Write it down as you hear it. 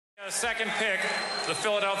Second pick, the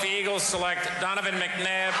Philadelphia Eagles select Donovan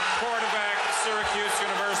McNabb, quarterback, Syracuse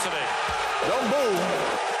University. Don't move.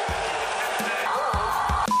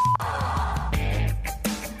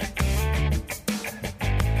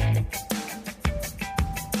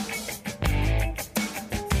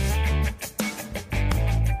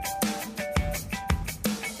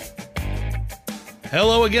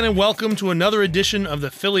 Hello again and welcome to another edition of the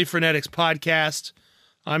Philly Frenetics podcast.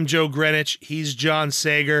 I'm Joe Greenwich. He's John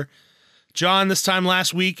Sager. John, this time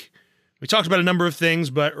last week, we talked about a number of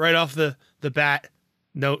things, but right off the bat,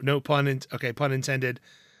 no pun, pun intended.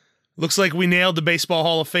 Looks like we nailed the Baseball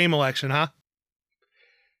Hall of Fame election, huh?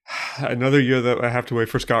 Another year that I have to wait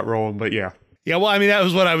for Scott Rowland, but yeah. Yeah, well, I mean, that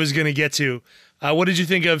was what I was going to get to. What did you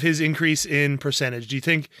think of his increase in percentage? Do you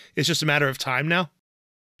think it's just a matter of time now?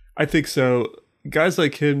 I think so. Guys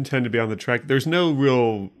like him tend to be on the track. There's no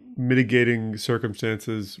real mitigating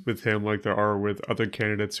circumstances with him like there are with other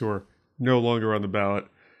candidates who are no longer on the ballot.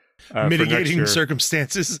 Mitigating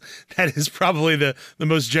circumstances. That is probably the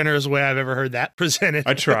most generous way I've ever heard that presented.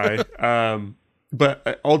 I try.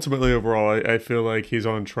 But ultimately, overall, I feel like he's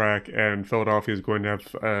on track, and Philadelphia is going to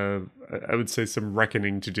have, I would say, some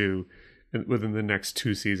reckoning to do within the next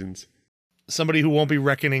 2 seasons. Somebody who won't be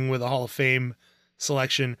reckoning with a Hall of Fame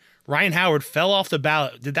selection, Ryan Howard, fell off the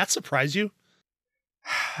ballot. Did that surprise you?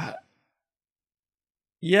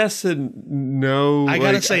 Yes and no. I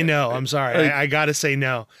gotta say no. I'm sorry. I gotta say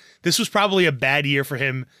no. This was probably a bad year for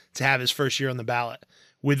him to have his first year on the ballot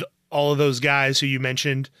with all of those guys who you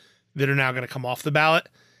mentioned that are now going to come off the ballot.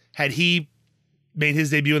 Had he made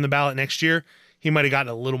his debut on the ballot next year, he might have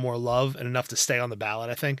gotten a little more love and enough to stay on the ballot,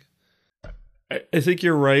 I think. I think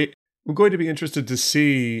you're right. I'm going to be interested to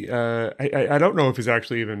see. I don't know if he's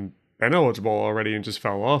actually even been eligible already and just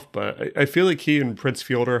fell off, but I feel like he and Prince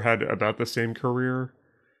Fielder had about the same career.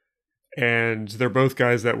 And they're both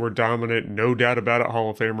guys that were dominant, no doubt about it, Hall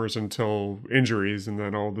of Famers until injuries. And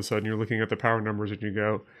then all of a sudden you're looking at the power numbers and you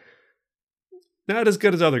go, not as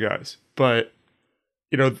good as other guys. But,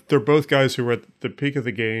 you know, they're both guys who were at the peak of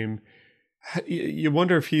the game. You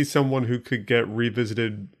wonder if he's someone who could get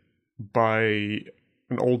revisited by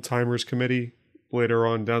an old timers committee later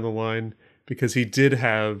on down the line, because he did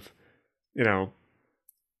have, you know,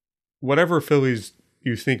 whatever Phillies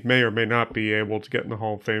you think may or may not be able to get in the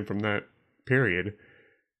Hall of Fame from that period,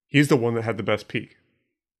 he's the one that had the best peak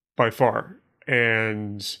by far.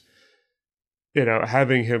 And, you know,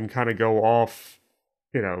 having him kind of go off,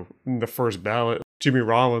 you know, in the first ballot, Jimmy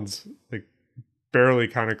Rollins, like, barely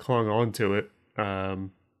kind of clung on to it,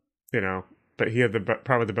 you know, but he had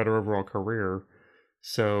probably the better overall career.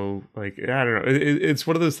 So, like, I don't know. It's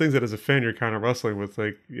one of those things that as a fan, you're kind of wrestling with,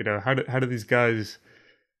 like, you know, how do these guys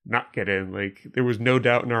not get in? Like, there was no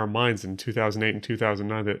doubt in our minds in 2008 and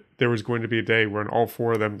 2009 that there was going to be a day when all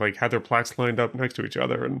four of them, like, had their plaques lined up next to each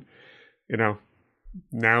other. And, you know,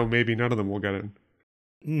 now maybe none of them will get in.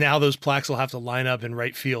 Now those plaques will have to line up in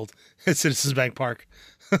right field at Citizens Bank Park.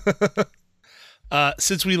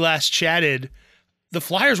 Since we last chatted, the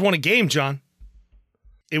Flyers won a game, John.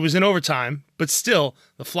 It was in overtime, but still,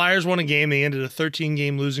 the Flyers won a game. They ended a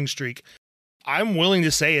 13-game losing streak. I'm willing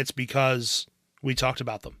to say it's because we talked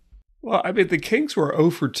about them. Well, I mean, the Kings were 0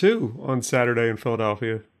 for 2 on Saturday in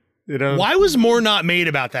Philadelphia. You know, why was more not made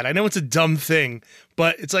about that? I know it's a dumb thing,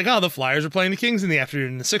 but it's like, oh, the Flyers are playing the Kings in the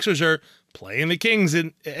afternoon, and the Sixers are playing the Kings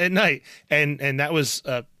at night. And that was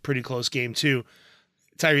a pretty close game, too.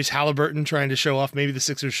 Tyrese Halliburton trying to show off maybe the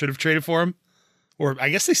Sixers should have traded for him, or I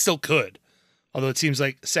guess they still could. Although it seems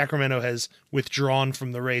like Sacramento has withdrawn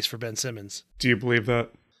from the race for Ben Simmons. Do you believe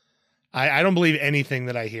that? I don't believe anything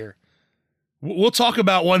that I hear. We'll talk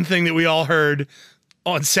about one thing that we all heard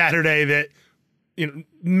on Saturday that, you know,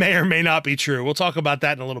 may or may not be true. We'll talk about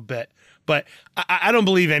that in a little bit. But I don't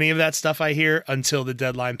believe any of that stuff I hear until the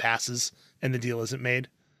deadline passes and the deal isn't made.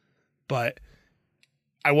 But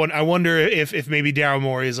I wonder if maybe Daryl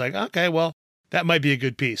Morey is like, okay, well, that might be a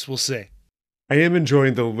good piece. We'll see. I am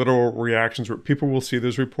enjoying the little reactions where people will see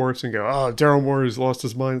those reports and go, oh, Daryl Morey's lost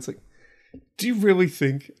his mind. It's like, do you really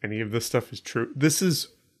think any of this stuff is true? This is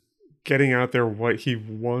getting out there what he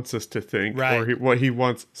wants us to think, right, or what he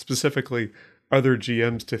wants specifically other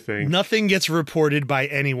GMs to think. Nothing gets reported by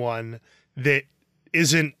anyone that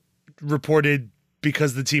isn't reported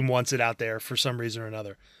because the team wants it out there for some reason or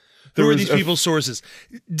another. Who are these people's sources?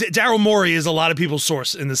 Daryl Morey is a lot of people's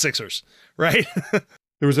source in the Sixers, right?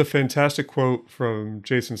 There was a fantastic quote from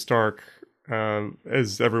Jason Stark,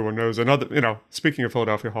 as everyone knows. Another, you know, speaking of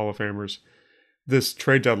Philadelphia Hall of Famers, this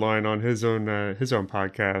trade deadline on his own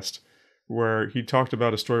podcast, where he talked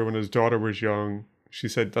about a story when his daughter was young. She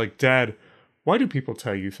said, like, Dad, why do people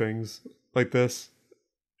tell you things like this?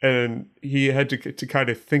 And he had to kind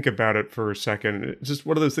of think about it for a second. It's just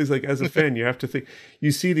one of those things, like, as a fan, you have to think.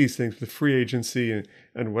 You see these things with free agency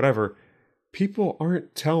and whatever. People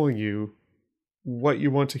aren't telling you what you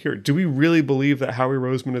want to hear. Do we really believe that Howie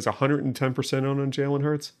Roseman is 110% on Jalen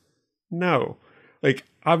Hurts? No. Like,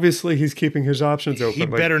 obviously, he's keeping his options open. He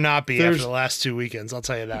like, better not be after the last 2 weekends, I'll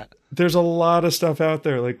tell you that. There's a lot of stuff out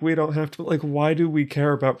there. Like, we don't have to, like, why do we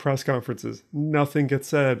care about press conferences? Nothing gets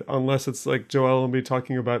said unless it's like Joel Embiid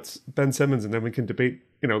talking about Ben Simmons, and then we can debate,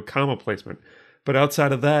 comma placement. But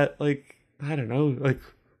outside of that, like, I don't know, like,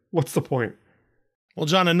 what's the point? Well,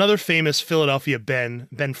 John, another famous Philadelphia Ben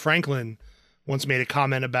Franklin, once made a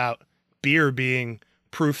comment about beer being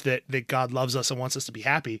proof that God loves us and wants us to be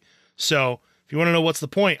happy. So if you want to know what's the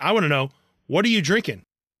point, I want to know, what are you drinking?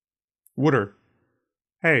 Water.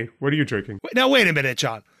 Hey, what are you drinking? Now, wait a minute,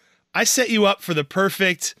 John. I set you up for the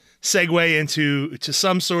perfect segue into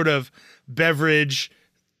some sort of beverage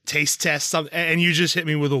taste test, and you just hit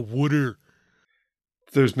me with a water.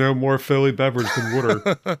 There's no more Philly beverage than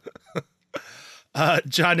water.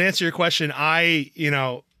 John, to answer your question, I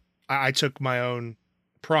took my own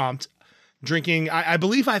prompt. Drinking, I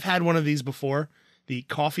believe I've had one of these before, the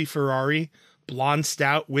Coffee Ferrari Blonde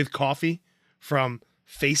Stout with coffee from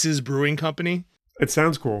Faces Brewing Company. It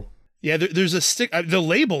sounds cool. Yeah, there's a stick. The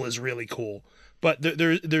label is really cool, but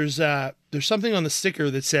there's something on the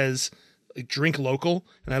sticker that says like, "Drink local,"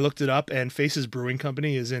 and I looked it up, and Faces Brewing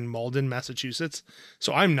Company is in Malden, Massachusetts.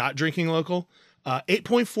 So I'm not drinking local.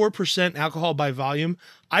 8.4% alcohol by volume.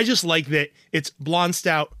 I just like that it's blonde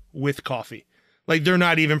stout with coffee. Like they're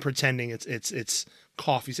not even pretending it's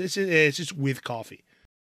coffee. It's just with coffee.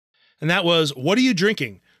 And that was What Are You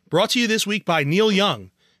Drinking? Brought to you this week by Neil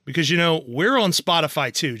Young. Because, we're on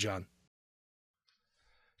Spotify too, John.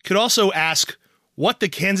 Could also ask what the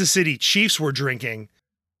Kansas City Chiefs were drinking.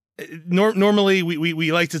 Normally,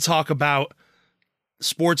 we like to talk about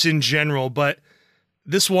sports in general, but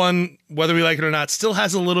this one, whether we like it or not, still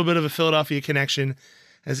has a little bit of a Philadelphia connection,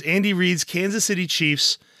 as Andy Reid's Kansas City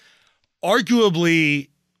Chiefs, arguably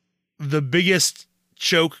the biggest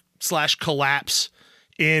choke/collapse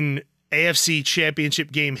in AFC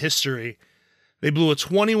Championship game history. They blew a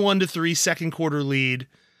 21-3 second quarter lead.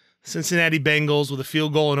 Cincinnati Bengals with a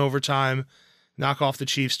field goal in overtime knock off the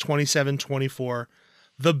Chiefs 27-24.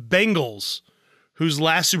 The Bengals, whose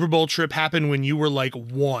last Super Bowl trip happened when you were like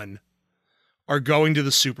 1, are going to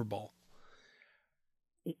the Super Bowl.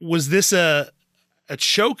 Was this a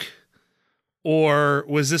choke? Or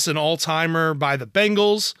was this an all-timer by the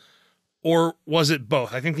Bengals? Or was it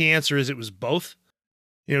both? I think the answer is it was both.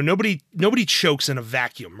 Nobody chokes in a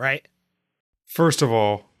vacuum, right? First of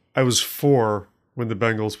all, I was 4 when the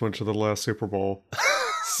Bengals went to the last Super Bowl.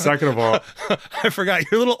 Second of all, I forgot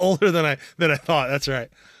you're a little older than I thought. That's right.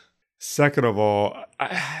 Second of all,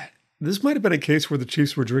 this might have been a case where the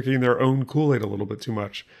Chiefs were drinking their own Kool-Aid a little bit too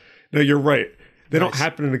much. No, you're right. They don't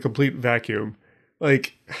happen in a complete vacuum.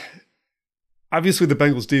 Like, obviously the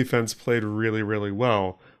Bengals defense played really, really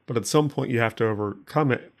well, but at some point you have to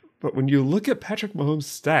overcome it. But when you look at Patrick Mahomes'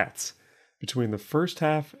 stats between the first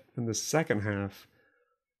half and the second half,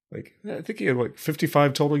 like I think he had like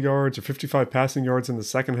 55 total yards or 55 passing yards in the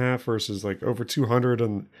second half versus like over 200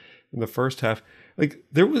 in the first half. Like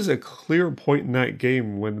there was a clear point in that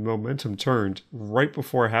game when the momentum turned right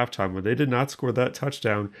before halftime when they did not score that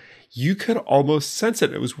touchdown. You could almost sense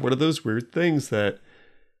it. It was one of those weird things that,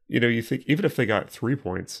 you think even if they got 3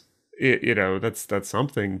 points, that's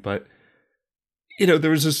something. But,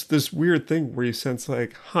 there was this weird thing where you sense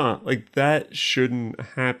like, like that shouldn't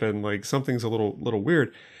happen. Like something's a little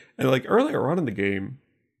weird. And like earlier on in the game,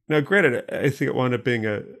 now granted, I think it wound up being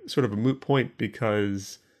a sort of a moot point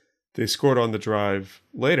because they scored on the drive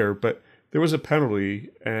later, but there was a penalty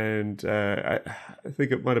and I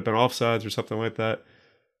think it might have been offsides or something like that.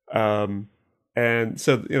 And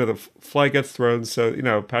so, the flag gets thrown.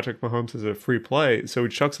 So, Patrick Mahomes has a free play. So he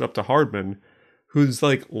chucks it up to Hardman, who's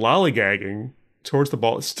like lollygagging towards the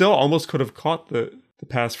ball. Still almost could have caught the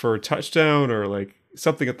pass for a touchdown or like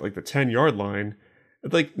something at like the 10-yard line.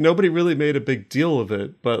 Like nobody really made a big deal of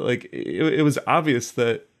it, but like it was obvious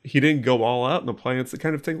that he didn't go all out in the play. It's the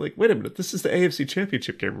kind of thing like, wait a minute, this is the AFC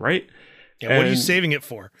Championship game, right? Yeah, what are you saving it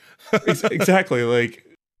for? Exactly. Like,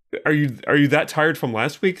 are you that tired from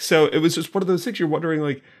last week? So it was just one of those things you're wondering,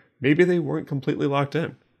 like, maybe they weren't completely locked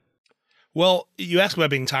in. Well, you asked about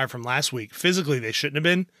being tired from last week. Physically, they shouldn't have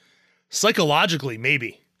been. Psychologically,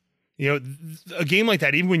 maybe. A game like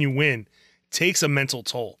that, even when you win, takes a mental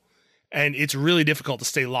toll. And it's really difficult to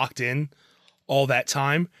stay locked in all that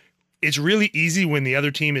time. It's really easy when the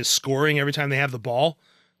other team is scoring every time they have the ball,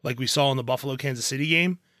 like we saw in the Buffalo-Kansas City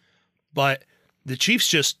game. But the Chiefs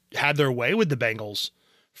just had their way with the Bengals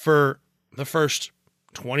for the first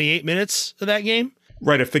 28 minutes of that game.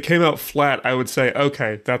 Right. If they came out flat, I would say,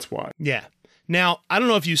 okay, that's why. Yeah. Now, I don't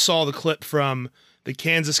know if you saw the clip from the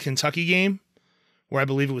Kansas-Kentucky game, where I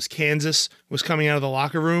believe it was Kansas was coming out of the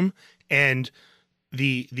locker room, and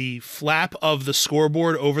the flap of the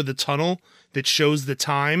scoreboard over the tunnel that shows the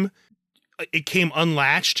time, it came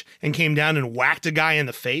unlatched and came down and whacked a guy in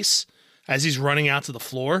the face as he's running out to the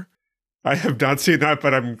floor. I have not seen that,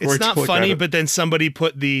 but I'm going to look at it. It's not funny, but then somebody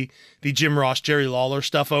put the Jim Ross, Jerry Lawler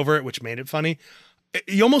stuff over it, which made it funny.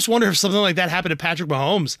 You almost wonder if something like that happened to Patrick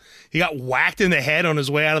Mahomes. He got whacked in the head on his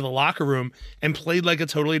way out of the locker room and played like a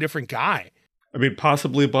totally different guy. I mean,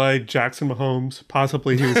 possibly by Jackson Mahomes.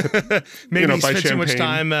 Possibly he was, maybe he by spent too much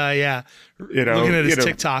time, looking at his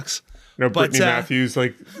TikToks. Brittany Matthews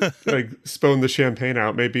like spone the champagne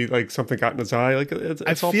out. Maybe like something got in his eye. Like it's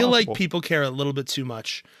I all feel possible. like people care a little bit too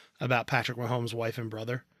much about Patrick Mahomes' wife and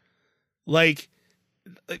brother. Like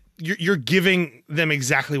you're giving them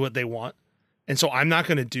exactly what they want. And so I'm not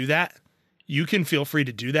going to do that. You can feel free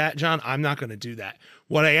to do that, John. I'm not going to do that.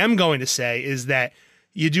 What I am going to say is that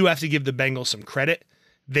you do have to give the Bengals some credit.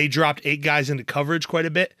 They dropped 8 guys into coverage quite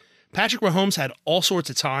a bit. Patrick Mahomes had all sorts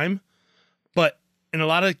of time, but in a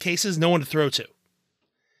lot of cases, no one to throw to.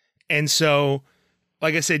 And so,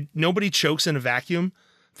 like I said, nobody chokes in a vacuum.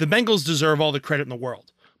 The Bengals deserve all the credit in the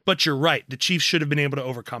world. But you're right. The Chiefs should have been able to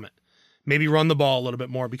overcome it. Maybe run the ball a little bit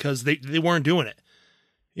more because they weren't doing it.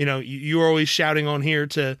 You were always shouting on here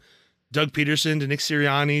to Doug Peterson, to Nick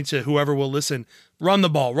Sirianni, to whoever will listen, run the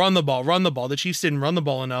ball, run the ball, run the ball. The Chiefs didn't run the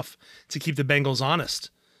ball enough to keep the Bengals honest.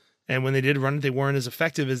 And when they did run it, they weren't as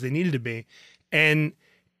effective as they needed to be. And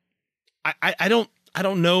I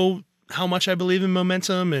don't know how much I believe in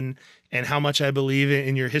momentum and how much I believe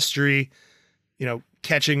in your history,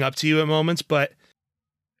 catching up to you at moments, but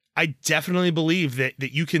I definitely believe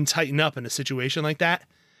that you can tighten up in a situation like that.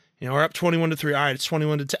 We're up 21-3. All right, it's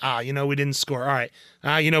 21-2. We didn't score. All right.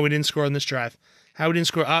 We didn't score on this drive. How we didn't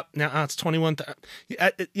score up. Now it's 21.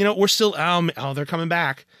 We're still, they're coming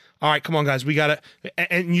back. All right, come on, guys. We got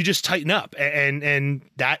to, and you just tighten up. And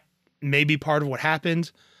that may be part of what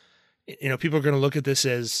happened. People are going to look at this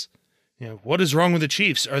as, what is wrong with the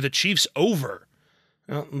Chiefs? Are the Chiefs over?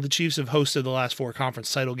 Well, the Chiefs have hosted the last 4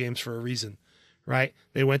 conference title games for a reason. Right?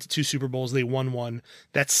 They went to 2 Super Bowls. They won 1.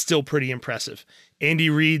 That's still pretty impressive. Andy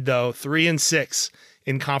Reid, though, 3-6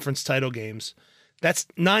 in conference title games. That's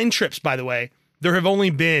 9 trips, by the way. There have only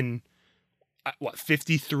been,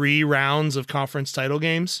 53 rounds of conference title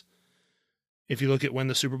games? If you look at when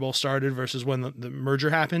the Super Bowl started versus when the merger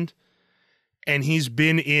happened. And he's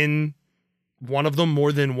been in one of them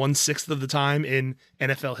more than 1/6 of the time in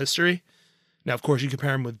NFL history. Now, of course, you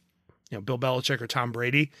compare him with Bill Belichick or Tom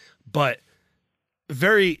Brady, but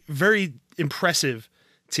very, very impressive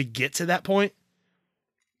to get to that point.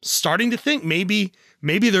 Starting to think maybe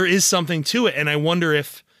there is something to it, and I wonder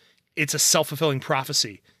if it's a self-fulfilling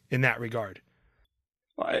prophecy in that regard.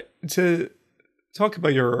 To talk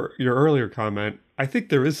about your earlier comment, I think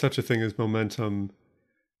there is such a thing as momentum.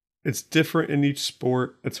 It's different in each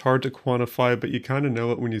sport. It's hard to quantify, but you kind of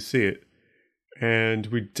know it when you see it. And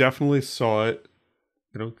we definitely saw it,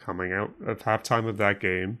 coming out of halftime of that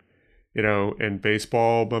game. In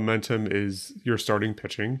baseball, momentum is your starting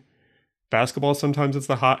pitching. Basketball, sometimes it's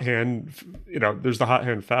the hot hand. There's the hot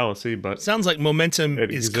hand fallacy, but sounds like momentum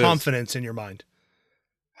is confidence in your mind,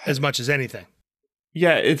 as much as anything.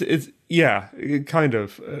 Yeah, it's kind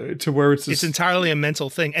of to where it's entirely a mental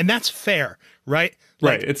thing, and that's fair, right?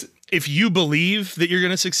 Right. It's if you believe that you're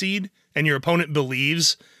going to succeed, and your opponent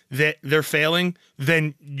believes that they're failing,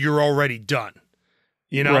 then you're already done.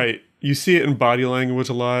 Right. You see it in body language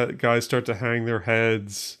a lot. Guys start to hang their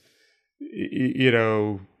heads,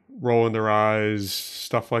 rolling their eyes,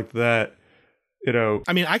 stuff like that.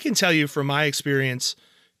 I mean, I can tell you from my experience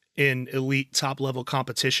in elite top level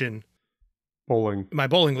competition, bowling, my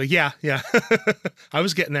bowling league. Yeah. I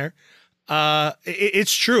was getting there.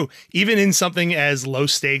 It's true. Even in something as low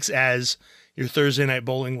stakes as your Thursday night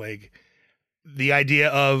bowling league, the idea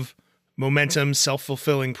of momentum,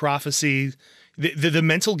 self-fulfilling prophecy, the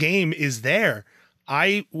mental game is there.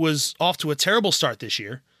 I was off to a terrible start this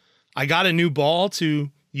year. I got a new ball to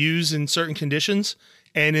use in certain conditions,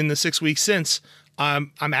 and in the 6 weeks since,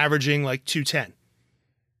 I'm averaging like 210.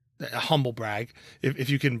 A humble brag, if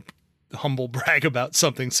you can humble brag about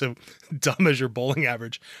something so dumb as your bowling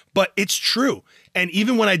average. But it's true. And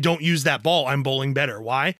even when I don't use that ball, I'm bowling better.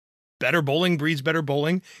 Why? Better bowling breeds better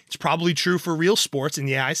bowling. It's probably true for real sports, and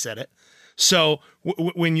yeah, I said it. So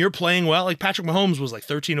when you're playing well, like Patrick Mahomes was like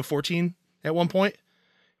 13 of 14 at one point.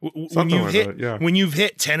 When Something you've like hit that, yeah. when you've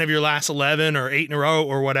hit 10 of your last 11 or 8 in a row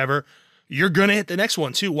or whatever, you're gonna hit the next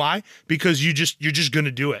one too. Why? Because you're just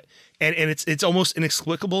gonna do it, and it's almost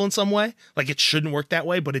inexplicable in some way. Like it shouldn't work that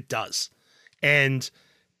way, but it does, and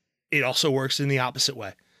it also works in the opposite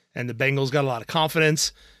way. And the Bengals got a lot of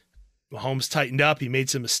confidence. Mahomes tightened up. He made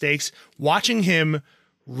some mistakes. Watching him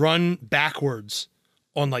run backwards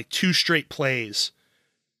on like 2 straight plays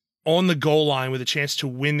on the goal line with a chance to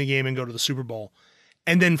win the game and go to the Super Bowl,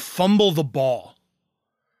 and then fumble the ball.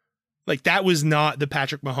 Like that was not the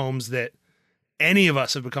Patrick Mahomes that any of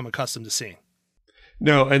us have become accustomed to seeing.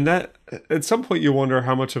 No, and that at some point you wonder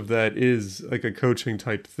how much of that is like a coaching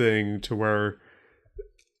type thing to where,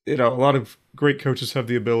 a lot of great coaches have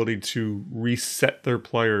the ability to reset their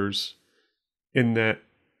players in that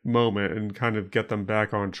moment and kind of get them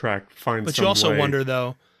back on track, But you also wonder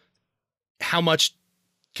though, how much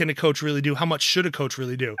can a coach really do? How much should a coach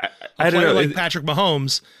really do? I don't know. Like Patrick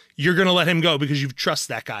Mahomes, you're going to let him go because you trust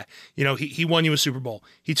that guy. He won you a Super Bowl.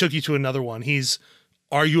 He took you to another one. He's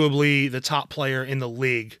arguably the top player in the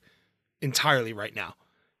league entirely right now.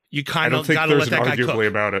 You kind of got to let that guy cook. Arguably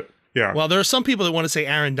about it. Yeah. Well, there are some people that want to say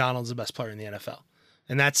Aaron Donald's the best player in the NFL,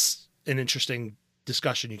 and that's an interesting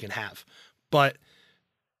discussion you can have. But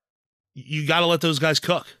you got to let those guys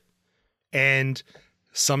cook, and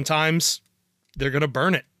sometimes they're going to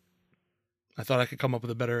burn it. I thought I could come up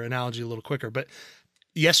with a better analogy a little quicker, but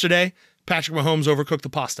yesterday, Patrick Mahomes overcooked the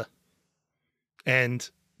pasta, and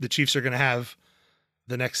the Chiefs are going to have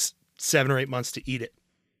the next 7 or 8 months to eat it.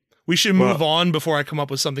 We should move on before I come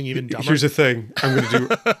up with something even dumber. Here's the thing. I'm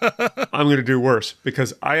going to do worse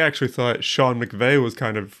because I actually thought Sean McVay was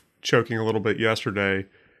kind of choking a little bit yesterday,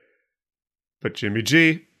 but Jimmy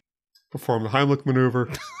G performed the Heimlich maneuver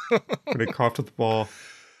when he coughed at the ball.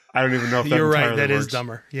 I don't even know if that You're entirely right. That works. is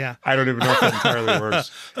dumber. Yeah. I don't even know if that entirely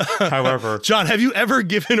works. However, John, have you ever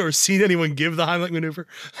given or seen anyone give the Heimlich maneuver?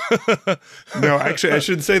 no, actually, I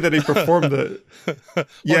should say that he performed the.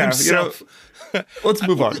 Yeah, himself. Let's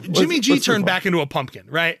move on. Jimmy G let's turned back into a pumpkin,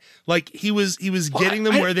 right? Like he was getting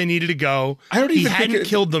them where they needed to go. I don't even he think hadn't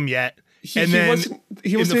killed them yet, he and then wasn't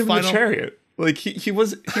even the chariot. Like he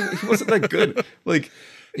wasn't that good. Like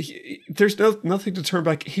there's nothing to turn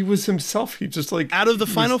back. He was himself. He just like out of the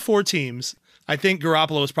final 4 teams, I think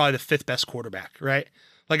Garoppolo was probably the 5th best quarterback, right?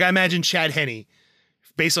 Like I imagine Chad Henne,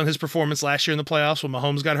 based on his performance last year in the playoffs when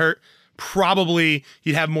Mahomes got hurt, probably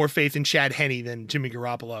you'd have more faith in Chad Henne than Jimmy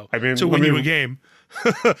Garoppolo to win you a game.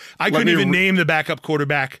 I couldn't even name the backup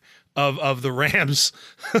quarterback of the Rams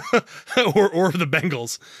or of the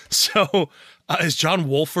Bengals. So is John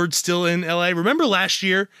Wolford still in LA? Remember last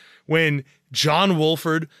year when John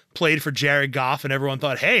Wolford played for Jared Goff and everyone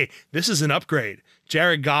thought, hey, this is an upgrade.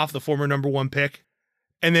 Jared Goff, the former number 1 pick.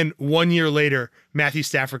 And then 1 year later, Matthew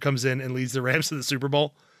Stafford comes in and leads the Rams to the Super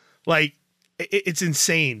Bowl. Like, it's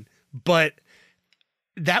insane. But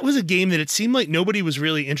that was a game that it seemed like nobody was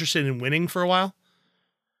really interested in winning for a while.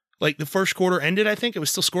 Like the first quarter ended, I think it was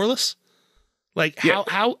still scoreless. Like how?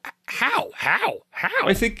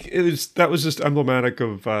 I think that was just emblematic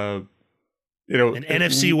of an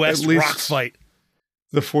NFC West rock fight.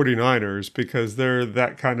 The 49ers, because they're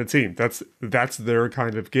that kind of team. That's their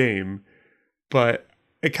kind of game. But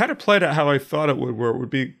it kind of played out how I thought it would, where it would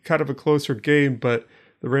be kind of a closer game, but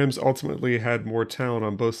the Rams ultimately had more talent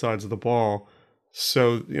on both sides of the ball.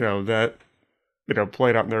 So, that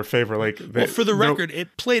played out in their favor. Well, for the record,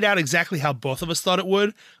 it played out exactly how both of us thought it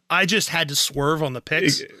would. I just had to swerve on the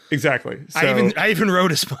picks. Exactly. So, I even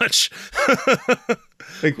wrote as much.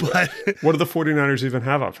 But what do the 49ers even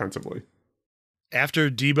have offensively?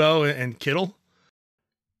 After Debo and Kittle?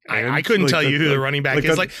 I couldn't tell you who the running back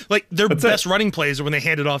is. Like their best running plays are when they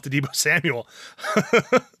hand it off to Debo Samuel.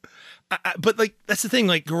 But that's the thing.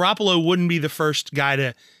 Like Garoppolo wouldn't be the first guy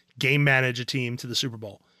to game manage a team to the Super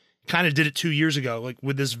Bowl. Kind of did it 2 years ago, like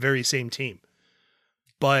with this very same team.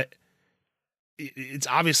 But it's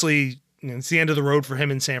obviously it's the end of the road for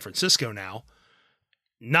him in San Francisco now.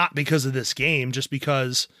 Not because of this game, just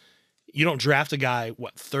because you don't draft a guy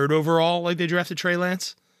 3rd overall like they drafted Trey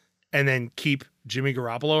Lance, and then keep Jimmy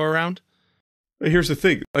Garoppolo around. Here's the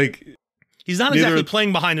thing, he's not exactly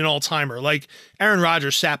playing behind an all-timer. Like Aaron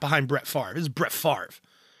Rodgers sat behind Brett Favre. This is Brett Favre,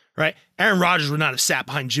 right? Aaron Rodgers would not have sat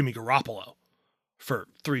behind Jimmy Garoppolo for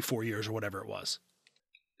 3-4 years or whatever it was.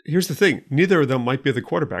 Here's the thing. Neither of them might be the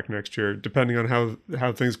quarterback next year, depending on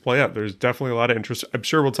how things play out. There's definitely a lot of interest. I'm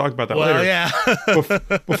sure we'll talk about that later.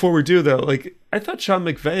 Yeah. Before we do, though, I thought Sean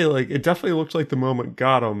McVay, it definitely looked like the moment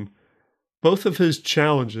got him. Both of his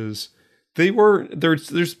challenges,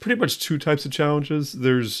 there's pretty much 2 types of challenges.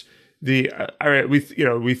 There's all right, we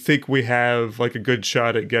think we have a good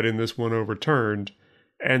shot at getting this one overturned.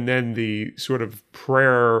 and then the sort of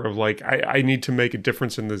prayer of like, I need to make a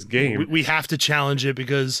difference in this game. We have to challenge it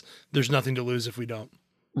because there's nothing to lose if we don't.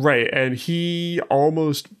 Right. And he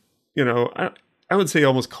almost, I would say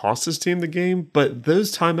almost cost his team the game, but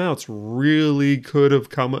those timeouts really could have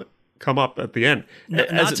come up at the end.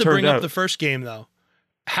 Not to bring up the first game, though.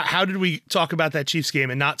 How did we talk about that Chiefs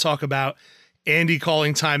game and not talk about Andy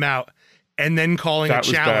calling timeout and then calling a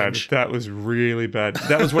challenge? That was really bad.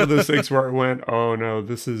 That was one of those things where it went, oh no,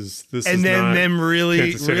 this is and then not them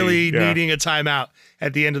really needing a timeout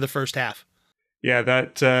at the end of the first half. Yeah,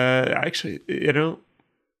 that actually, there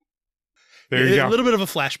you go. A little bit of a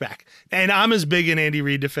flashback. And I'm as big an Andy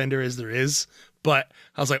Reid defender as there is, but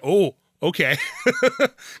I was like, oh, okay.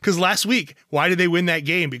 Because last week, why did they win that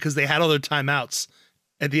game? Because they had all their timeouts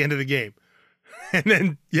at the end of the game. And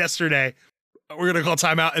then yesterday, we're going to call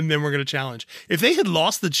timeout and then we're going to challenge. If they had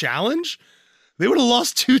lost the challenge, they would have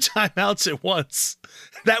lost 2 timeouts at once.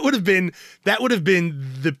 That would have been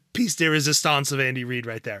the piece de resistance of Andy Reid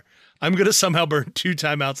right there. I'm going to somehow burn 2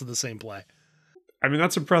 timeouts in the same play. I mean,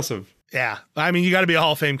 that's impressive. Yeah. I mean, you got to be a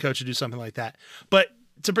Hall of Fame coach to do something like that. But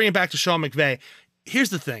to bring it back to Sean McVay,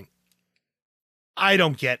 here's the thing. I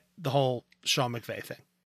don't get the whole Sean McVay thing.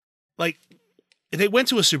 Like, they went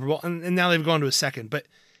to a Super Bowl and now they've gone to a second, but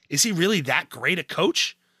is he really that great a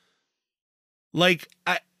coach? Like,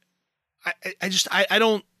 I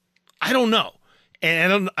don't know.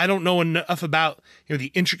 And I don't know enough about,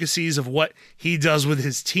 the intricacies of what he does with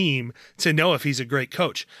his team to know if he's a great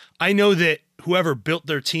coach. I know that whoever built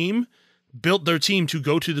their team to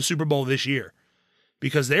go to the Super Bowl this year,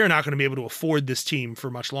 because they're not going to be able to afford this team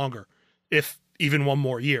for much longer, if even one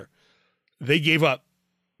more year. They gave up.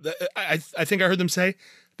 I think I heard them say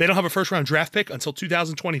they don't have a first-round draft pick until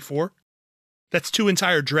 2024. That's 2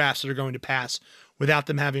 entire drafts that are going to pass without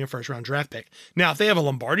them having a first-round draft pick. Now, if they have a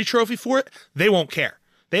Lombardi trophy for it, they won't care.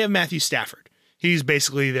 They have Matthew Stafford. He's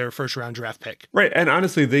basically their first-round draft pick. Right, and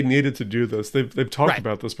honestly, they needed to do this. They've talked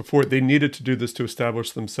about this before. They needed to do this to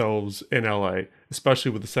establish themselves in LA, especially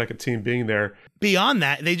with the second team being there. Beyond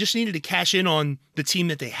that, they just needed to cash in on the team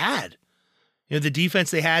that they had. The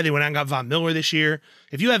defense they had, they went out and got Von Miller this year.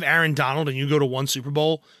 If you have Aaron Donald and you go to one Super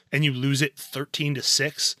Bowl and you lose it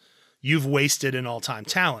 13-6, you've wasted an all-time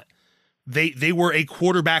talent. They were a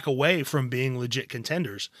quarterback away from being legit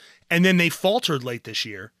contenders. And then they faltered late this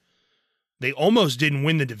year. They almost didn't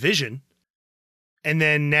win the division. And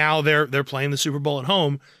then now they're playing the Super Bowl at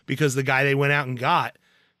home because the guy they went out and got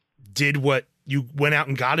did what you went out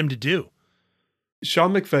and got him to do.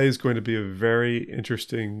 Sean McVay is going to be a very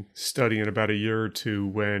interesting study in about a year or two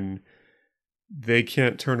when they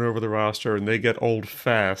can't turn over the roster and they get old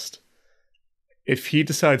fast. If he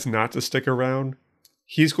decides not to stick around,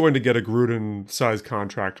 he's going to get a Gruden-sized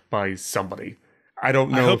contract by somebody. I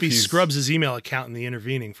don't know. I hope he scrubs his email account in the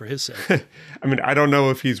intervening for his sake. I mean, I don't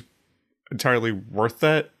know if he's entirely worth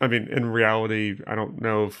that. I mean, in reality, I don't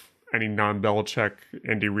know if any non-Belichick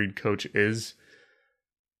Andy Reid coach is.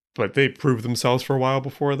 But they proved themselves for a while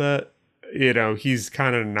before that. He's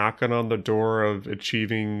kind of knocking on the door of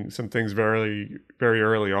achieving some things very, very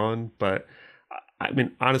early on. But, I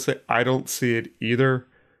mean, honestly, I don't see it either.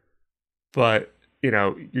 But,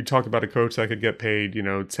 you talk about a coach that could get paid,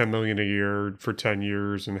 $10 million a year for 10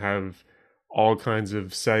 years and have all kinds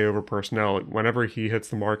of say over personnel. Whenever he hits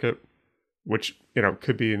the market, which,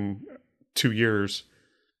 could be in 2 years,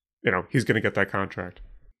 he's going to get that contract.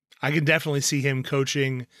 I can definitely see him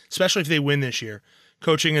coaching, especially if they win this year,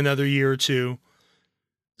 coaching another year or two,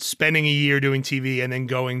 spending a year doing TV, and then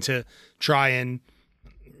going to try and,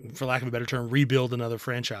 for lack of a better term, rebuild another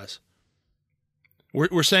franchise.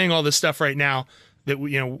 We're saying all this stuff right now that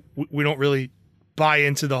we don't really buy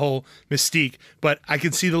into the whole mystique, but I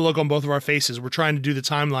can see the look on both of our faces. We're trying to do the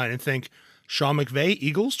timeline and think, Sean McVay,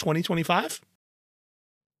 Eagles, 2025?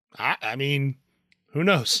 I mean, who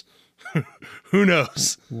knows? Who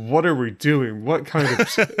knows? What are we doing? What kind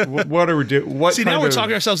of what are we doing? See, now we're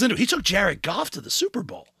talking ourselves into it. He took Jared Goff to the Super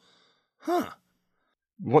Bowl. Huh.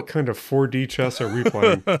 What kind of 4D chess are we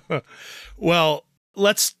playing? Well,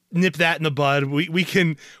 let's nip that in the bud. We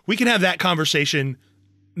can have that conversation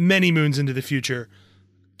many moons into the future.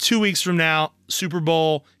 2 weeks from now, Super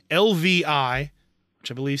Bowl LVI, which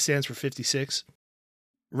I believe stands for 56.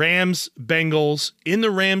 Rams, Bengals in the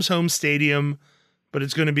Rams home stadium. But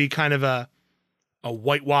it's going to be kind of a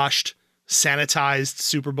whitewashed, sanitized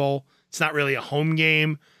Super Bowl. It's not really a home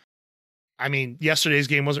game. I mean, yesterday's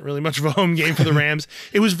game wasn't really much of a home game for the Rams.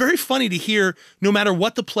 It was very funny to hear, no matter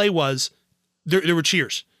what the play was, there were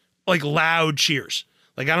cheers, like loud cheers.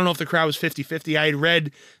 Like, I don't know if the crowd was 50-50. I had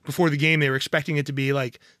read before the game they were expecting it to be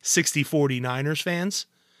like 60-40 Niners fans.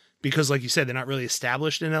 because, like you said, they're not really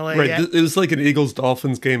established in LA Right. yet. It was like an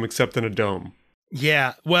Eagles-Dolphins game except in a dome.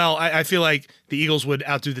 Yeah, well, I feel like the Eagles would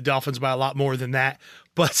outdo the Dolphins by a lot more than that.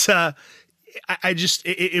 But I just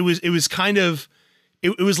it was kind of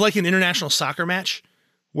it was like an international soccer match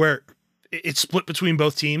where it split between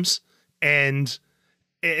both teams, and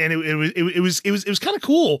it was kind of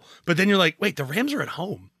cool. But then you're like, wait, the Rams are at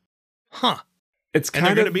home, huh? It's And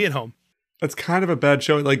they're going to be at home. It's kind of a bad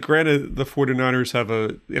showing. Like, granted, the 49ers have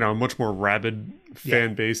a much more rabid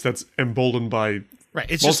fan base that's emboldened by Right.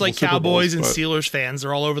 It's just like Super Cowboys Bowls, and Steelers fans.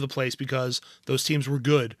 They're all over the place because those teams were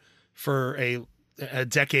good for a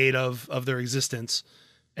decade of their existence,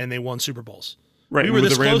 and they won Super Bowls. Right. We were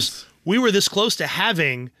this close. We were this close to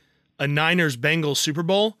having a Niners-Bengals Super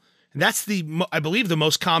Bowl. And that's I believe, the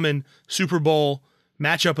most common Super Bowl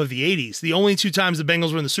matchup of the 80s. The only 2 times the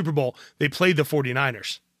Bengals were in the Super Bowl, they played the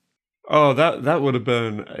 49ers. Oh, that would have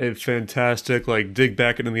been a fantastic, like, dig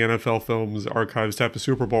back into the NFL films archives type of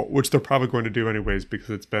Super Bowl, which they're probably going to do anyways because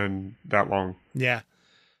it's been that long. Yeah.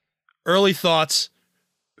 Early thoughts,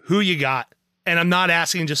 who you got? And I'm not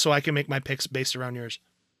asking just so I can make my picks based around yours.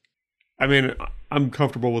 I mean, I'm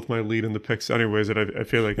comfortable with my lead in the picks anyways, and I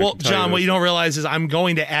feel like... Well, John, what you don't realize is I'm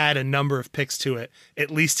going to add a number of picks to it,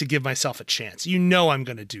 at least to give myself a chance. You know I'm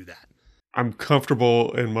going to do that. I'm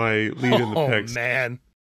comfortable in my lead in the picks. Oh, man.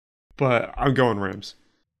 But I'm going Rams.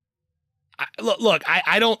 Look,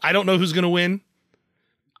 I don't know who's going to win.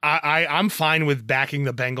 I'm fine with backing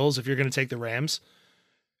the Bengals if you're going to take the Rams,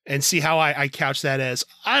 and see how I couch that as,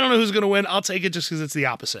 I don't know who's going to win. I'll take it just because it's the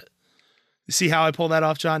opposite. You see how I pull that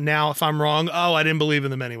off, John? Now, if I'm wrong, I didn't believe in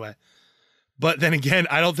them anyway. But then again,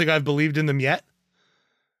 I don't think I've believed in them yet.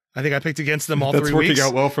 I think I picked against them all 3 weeks. That's working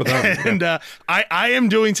out well for them. And I am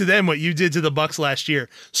doing to them what you did to the Bucs last year.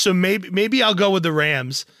 So maybe I'll go with the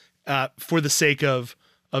Rams for the sake of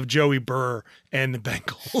Joey Burr and the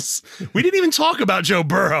Bengals. We didn't even talk about Joe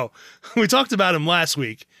Burrow. We talked about him last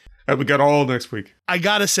week. And we got all next week. I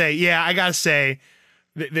got to say,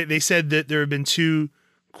 they said that there have been 2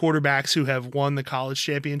 quarterbacks who have won the college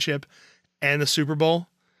championship and the Super Bowl,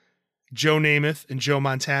 Joe Namath and Joe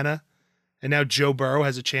Montana, and now Joe Burrow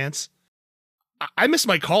has a chance. I missed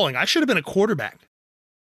my calling. I should have been a quarterback.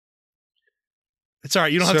 It's all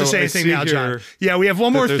right. You don't have to say anything now, John. Yeah, we have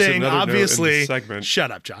one more thing. Obviously, shut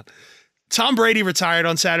up, John. Tom Brady retired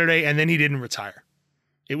on Saturday, and then he didn't retire.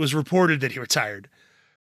 It was reported that he retired.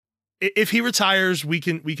 If he retires, we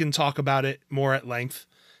can talk about it more at length,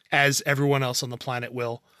 as everyone else on the planet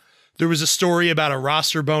will. There was a story about a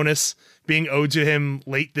roster bonus being owed to him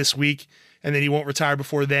late this week, and then he won't retire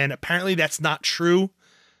before then. Apparently, that's not true.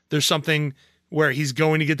 There's something where he's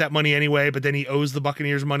going to get that money anyway, but then he owes the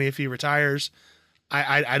Buccaneers money if he retires.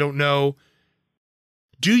 I don't know.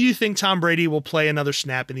 Do you think Tom Brady will play another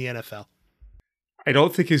snap in the NFL? I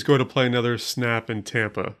don't think he's going to play another snap in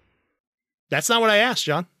Tampa. That's not what I asked,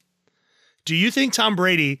 John. Do you think Tom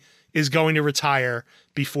Brady is going to retire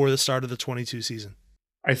before the start of the 22 season?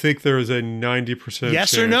 I think there is a 90%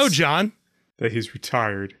 yes chance or no, John? That he's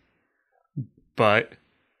retired. But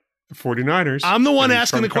the 49ers... I'm the one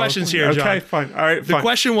asking the questions here, John. Okay, fine. All right, fine. The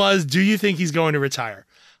question was, do you think he's going to retire?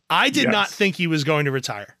 I did not think he was going to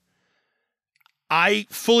retire. I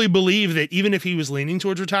fully believe that even if he was leaning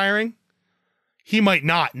towards retiring, he might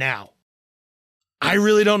not now. I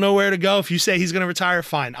really don't know where to go. If you say he's going to retire,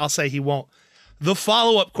 fine. I'll say he won't. The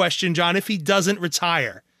follow-up question, John, if he doesn't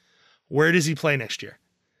retire, where does he play next year?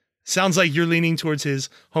 Sounds like you're leaning towards his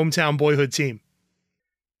hometown boyhood team.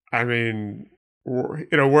 I mean,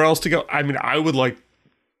 where else to go? I mean, I would like...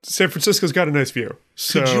 San Francisco's got a nice view.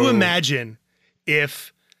 So... Could you imagine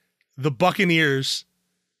if the Buccaneers...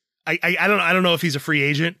 I don't know if he's a free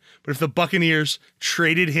agent, but if the Buccaneers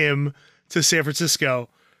traded him to San Francisco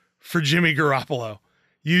for Jimmy Garoppolo,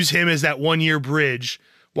 use him as that 1-year bridge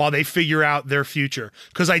while they figure out their future.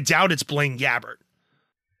 Because I doubt it's Blaine Gabbert.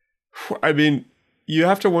 I mean, you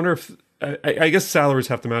have to wonder if... I guess salaries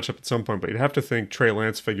have to match up at some point, but you'd have to think Trey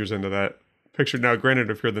Lance figures into that picture. Now,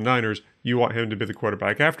 granted, if you're the Niners, you want him to be the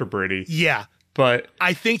quarterback after Brady. Yeah. But...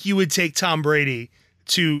 I think you would take Tom Brady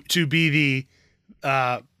to be the...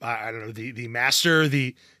 I don't know, the master,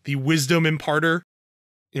 the wisdom imparter.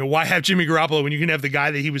 Why have Jimmy Garoppolo when you can have the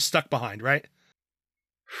guy that he was stuck behind, right?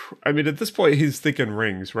 I mean, at this point, he's thinking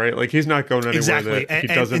rings, right? Like, he's not going anywhere exactly. that he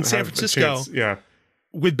doesn't in San have Francisco, a chance. Yeah.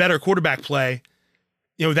 With better quarterback play,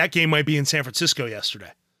 that game might be in San Francisco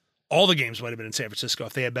yesterday. All the games might have been in San Francisco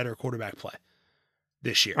if they had better quarterback play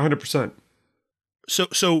this year. 100%.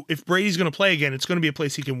 So if Brady's going to play again, it's going to be a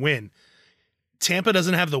place he can win. Tampa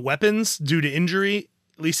doesn't have the weapons due to injury,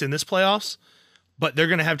 at least in this playoffs, but they're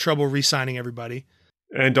going to have trouble re-signing everybody.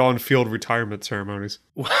 And on-field retirement ceremonies.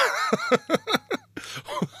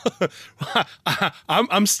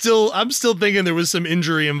 I'm still thinking there was some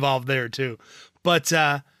injury involved there too. But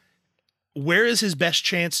where is his best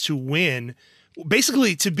chance to win?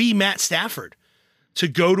 Basically, to be Matt Stafford, to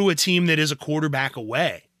go to a team that is a quarterback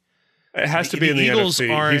away. It has to be in the Eagles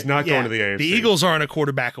NFC. He's not going to the AFC. The Eagles aren't a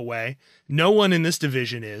quarterback away. No one in this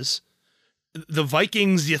division is. The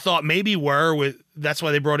Vikings, you thought maybe were. That's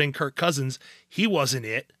why they brought in Kirk Cousins. He wasn't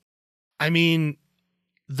it. I mean,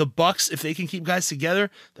 the Bucks, if they can keep guys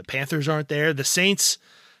together, the Panthers aren't there. The Saints,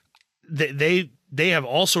 they have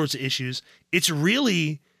all sorts of issues. It's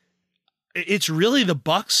really the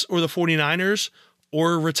Bucks or the 49ers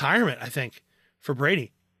or retirement, I think, for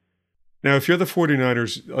Brady. Now, if you're the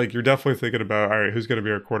 49ers, like, you're definitely thinking about, all right, who's going to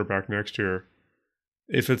be our quarterback next year?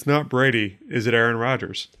 If it's not Brady, is it Aaron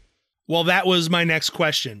Rodgers? Well, that was my next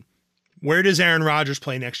question. Where does Aaron Rodgers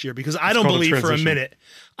play next year? Because I don't believe for a minute,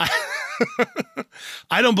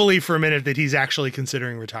 I don't believe for a minute that he's actually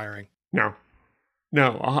considering retiring. No.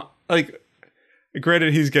 Like,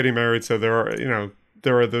 granted, he's getting married, so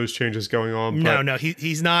there are those changes going on. No,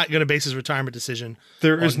 he's not going to base his retirement decision.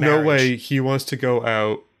 There is marriage. No way he wants to go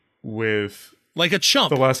out with like a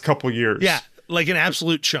chump the last couple years. Yeah, like an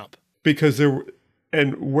absolute chump. Because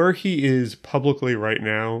where he is publicly right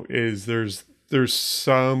now is there's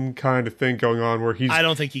some kind of thing going on where I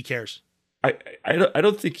don't think he cares. I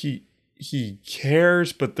don't think he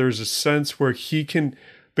cares, but there's a sense where he can,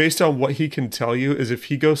 based on what he can tell you, is if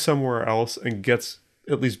he goes somewhere else and gets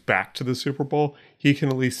at least back to the Super Bowl, he can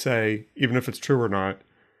at least say, even if it's true or not,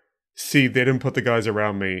 see, they didn't put the guys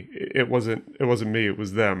around me. It wasn't me, it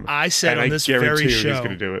was them. I said on this very show, he's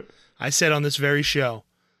going to do it. I said on this very show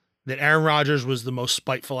that Aaron Rodgers was the most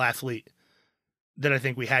spiteful athlete that I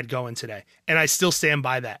think we had going today. And I still stand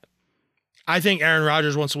by that. I think Aaron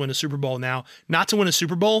Rodgers wants to win a Super Bowl now, not to win a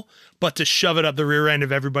Super Bowl, but to shove it up the rear end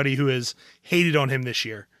of everybody who has hated on him this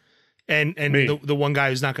year. And the one guy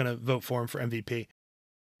who's not going to vote for him for MVP.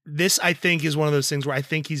 This, I think, is one of those things where I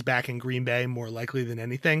think he's back in Green Bay more likely than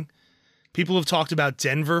anything. People have talked about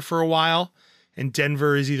Denver for a while, and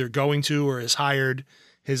Denver is either going to or has hired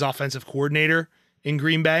his offensive coordinator in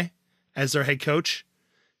Green Bay as their head coach.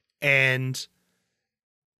 And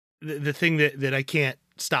the thing that I can't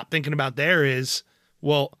stop thinking about there is,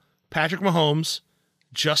 well, Patrick Mahomes,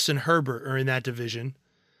 Justin Herbert are in that division.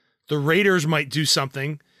 The Raiders might do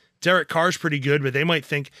something. Derek Carr's pretty good, but they might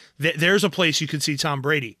think that there's a place you could see Tom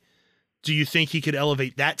Brady. Do you think he could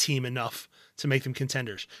elevate that team enough to make them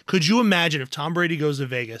contenders? Could you imagine if Tom Brady goes to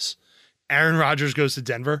Vegas, Aaron Rodgers goes to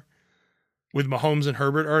Denver with Mahomes and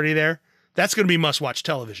Herbert already there? That's going to be must-watch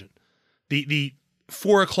television. The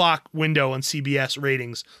 4:00 window on CBS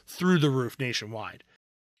ratings through the roof nationwide.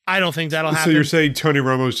 I don't think that'll happen. So you're saying Tony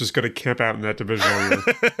Romo's just going to camp out in that division all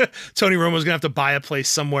year? Tony Romo's going to have to buy a place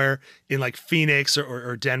somewhere in like Phoenix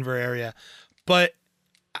or Denver area. But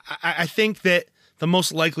I think that the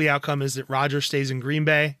most likely outcome is that Rodgers stays in Green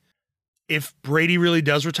Bay. If Brady really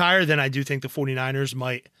does retire, then I do think the 49ers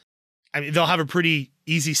might. I mean, they'll have a pretty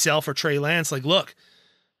easy sell for Trey Lance. Like, look,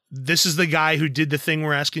 this is the guy who did the thing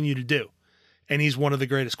we're asking you to do. And he's one of the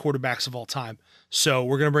greatest quarterbacks of all time. So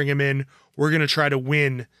we're going to bring him in. We're going to try to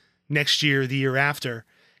win next year, the year after,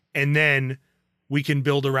 and then we can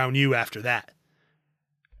build around you after that.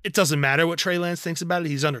 It doesn't matter what Trey Lance thinks about it.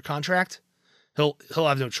 He's under contract. He'll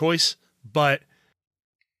have no choice. But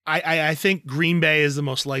I think Green Bay is the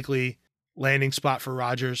most likely landing spot for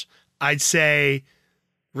Rodgers. I'd say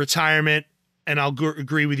retirement, and I'll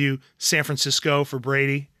agree with you, San Francisco for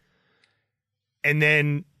Brady. And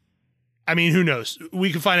then, I mean, who knows?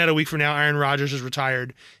 We can find out a week from now Aaron Rodgers is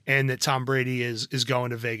retired and that Tom Brady is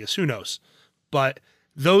going to Vegas. Who knows? But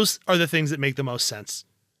those are the things that make the most sense.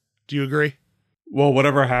 Do you agree? Well,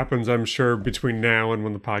 whatever happens, I'm sure between now and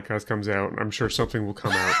when the podcast comes out, I'm sure something will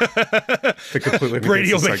come out.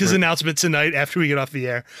 Brady will make his announcement tonight after we get off the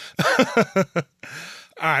air.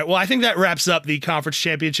 All right. Well, I think that wraps up the conference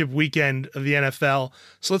championship weekend of the NFL.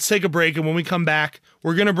 So let's take a break. And when we come back,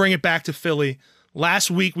 we're going to bring it back to Philly.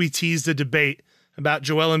 Last week, we teased a debate about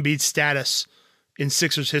Joel Embiid's status in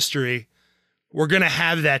Sixers history. We're going to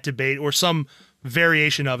have that debate or some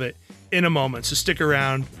variation of it in a moment. So stick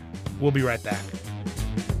around. We'll be right back.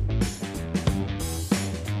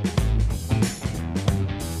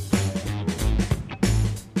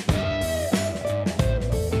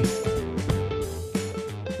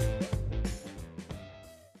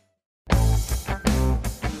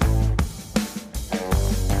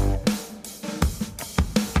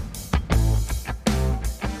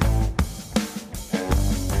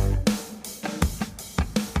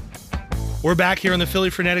 We're back here on the Philly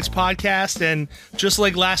Frenetics podcast, and just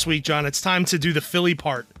like last week, John, it's time to do the Philly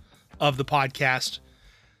part of the podcast.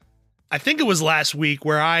 I think it was last week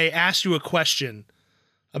where I asked you a question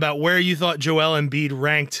about where you thought Joel Embiid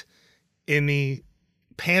ranked in the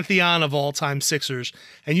pantheon of all-time Sixers,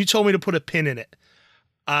 and you told me to put a pin in it.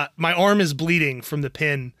 My arm is bleeding from the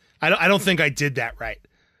pin. I don't think I did that right.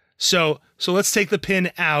 So let's take the pin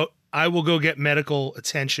out. I will go get medical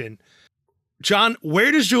attention. John,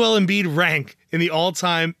 where does Joel Embiid rank in the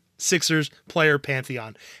all-time Sixers player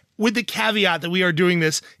pantheon? With the caveat that we are doing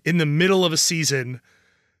this in the middle of a season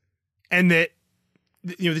and that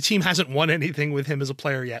the team hasn't won anything with him as a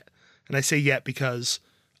player yet. And I say yet because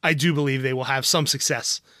I do believe they will have some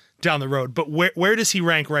success down the road. But where does he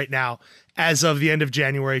rank right now as of the end of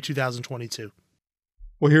January 2022?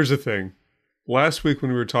 Well, here's the thing. Last week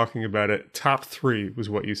when we were talking about it, top 3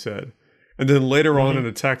 was what you said. And then later on in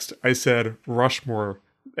a text, I said Rushmore.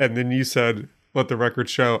 And then you said, let the record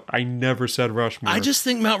show, I never said Rushmore. I just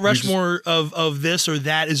think Mount Rushmore of this or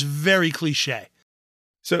that is very cliche.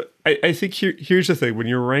 So I think here's the thing. When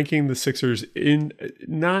you're ranking the Sixers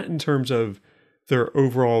not in terms of their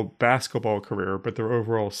overall basketball career, but their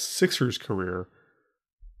overall Sixers career,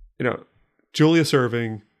 Julius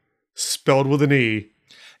Erving, spelled with an E.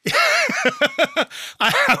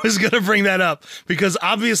 I was going to bring that up because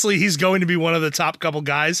obviously he's going to be one of the top couple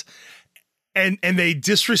guys, and they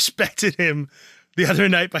disrespected him the other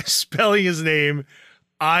night by spelling his name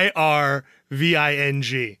Irving.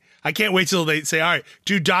 I can't wait till they say, all right,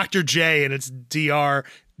 do Dr. J, and it's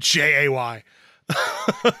DRJAY.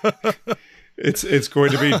 It's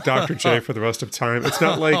going to be Dr. J for the rest of time. It's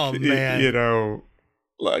not like, oh, man.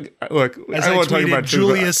 Look, as I I want to talk about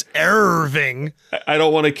Julius Erving. I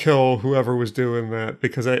don't want to kill whoever was doing that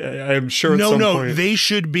because I am sure at some point they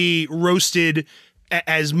should be roasted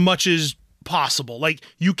as much as possible. Like,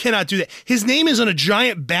 you cannot do that. His name is on a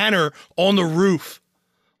giant banner on the roof.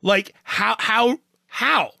 Like, how?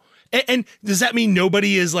 And does that mean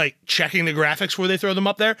nobody is like checking the graphics before they throw them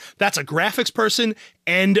up there? That's a graphics person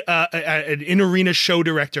and an in-arena show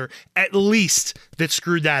director, at least, that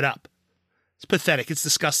screwed that up. It's pathetic. It's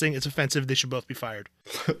disgusting. It's offensive. They should both be fired.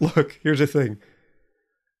 Look, here's the thing.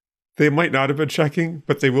 They might not have been checking,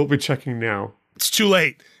 but they will be checking now. It's too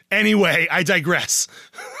late. Anyway, I digress.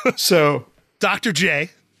 So, Dr.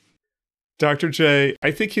 J,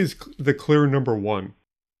 I think he's the clear number 1.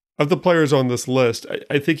 Of the players on this list,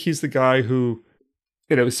 I think he's the guy who,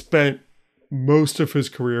 spent most of his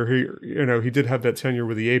career here. He did have that tenure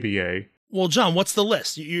with the ABA. Well, John, what's the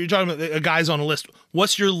list? You're talking about a guy's on a list.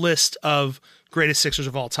 What's your list of greatest Sixers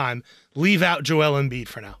of all time? Leave out Joel Embiid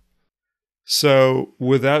for now. So,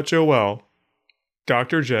 without Joel,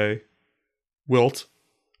 Dr. J, Wilt,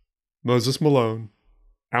 Moses Malone,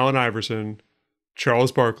 Allen Iverson,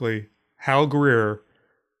 Charles Barkley, Hal Greer,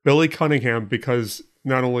 Billy Cunningham, because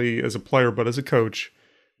not only as a player but as a coach,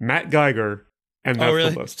 Matt Geiger, and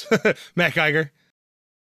that's the list. Matt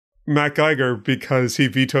Geiger, because he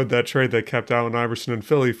vetoed that trade that kept Allen Iverson in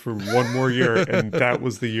Philly for one more year, and that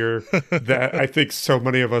was the year that I think so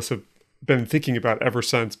many of us have been thinking about ever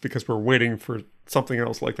since because we're waiting for something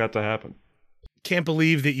else like that to happen. Can't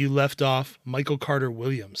believe that you left off Michael Carter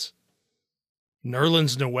Williams,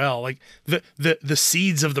 Nerlens Noel, like the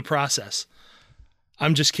seeds of the process.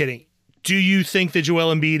 I'm just kidding. Do you think that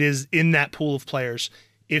Joel Embiid is in that pool of players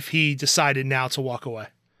if he decided now to walk away?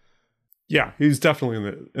 Yeah, he's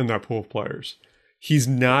definitely in that pool of players. He's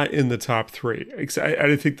not in the top 3. I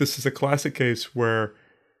think this is a classic case where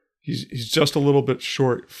he's just a little bit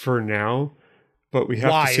short for now, but we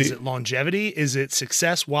have to see. Why? Is it longevity? Is it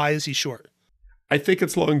success? Why is he short? I think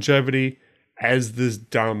it's longevity as this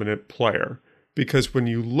dominant player, because when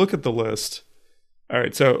you look at the list, all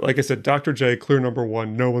right, so like I said, Dr. J, clear number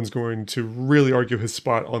 1. No one's going to really argue his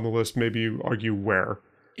spot on the list. Maybe you argue where.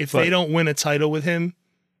 If they don't win a title with him,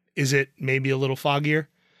 is it maybe a little foggier?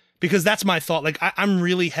 Because that's my thought. Like, I'm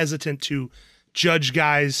really hesitant to judge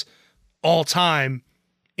guys all time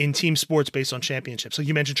in team sports based on championships. Like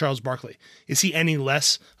you mentioned Charles Barkley. Is he any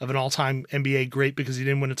less of an all-time NBA great because he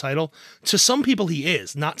didn't win a title? To some people he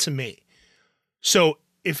is, not to me. So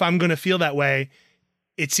if I'm going to feel that way,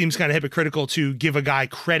 it seems kind of hypocritical to give a guy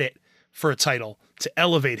credit for a title, to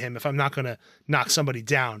elevate him if I'm not going to knock somebody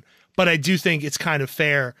down. But I do think it's kind of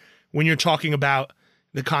fair when you're talking about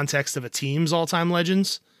the context of a team's all-time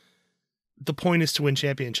legends. The point is to win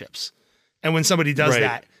championships. And when somebody does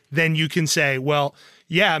that, then you can say, well,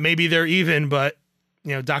 yeah, maybe they're even, but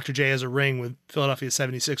Dr. J has a ring with Philadelphia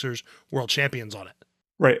 76ers world champions on it.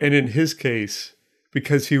 Right. And in his case,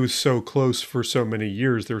 because he was so close for so many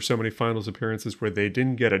years, there were so many finals appearances where they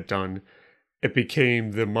didn't get it done. it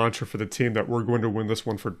became the mantra for the team that we're going to win this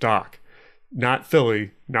one for Doc, not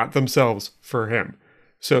Philly, not themselves, for him.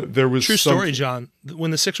 So there was True story, John.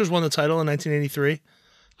 When the Sixers won the title in 1983,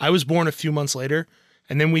 I was born a few months later,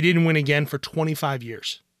 and then we didn't win again for 25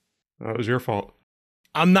 years. That was your fault.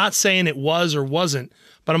 I'm not saying it was or wasn't,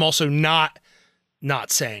 but I'm also not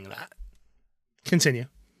saying that. Continue.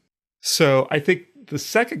 So I think the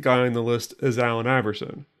second guy on the list is Allen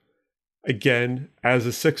Iverson. Again, as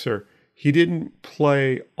a Sixer, he didn't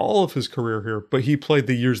play all of his career here, but he played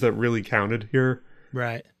the years that really counted here.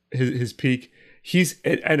 Right. His peak.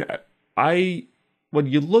 When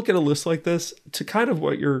you look at a list like this, to kind of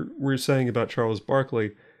what we're saying about Charles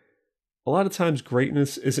Barkley, a lot of times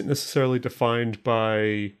greatness isn't necessarily defined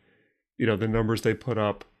by, the numbers they put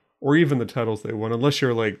up or even the titles they won. Unless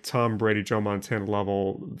you're like Tom Brady, Joe Montana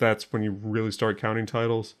level, that's when you really start counting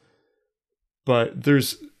titles. But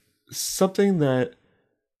there's something that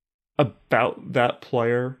about that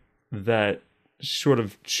player that sort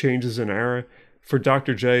of changes an era. For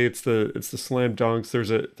Dr. J, it's the slam dunks.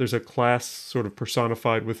 There's a class sort of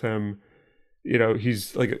personified with him.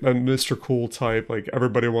 He's like a Mr. Cool type. Like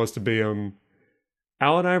everybody wants to be him.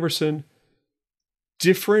 Allen Iverson,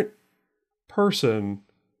 different person,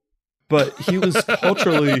 but he was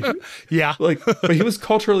culturally but he was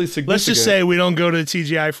culturally significant. Let's just say we don't go to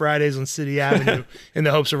TGI Fridays on City Avenue in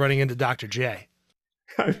the hopes of running into Dr. J.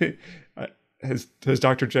 I mean, has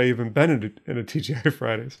Dr. J even been in a TGI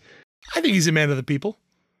Fridays? I think he's a man of the people.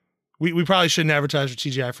 We probably shouldn't advertise for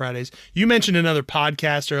TGI Fridays. You mentioned another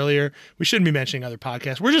podcast earlier. We shouldn't be mentioning other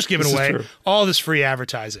podcasts. We're just giving away all this free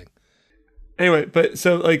advertising. Anyway, but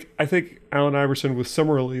so I think Allen Iverson was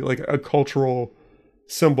similarly like a cultural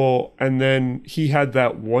symbol, and then he had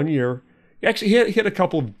that 1 year. Actually, he had a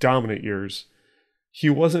couple of dominant years. He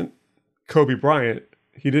wasn't Kobe Bryant.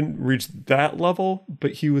 He didn't reach that level,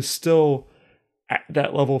 but he was still at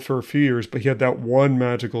that level for a few years. But he had that one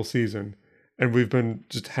magical season. And we've been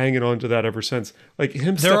just hanging on to that ever since. Like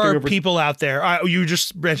him. There are people out there. You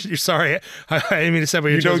just mentioned. Sorry, I didn't mean to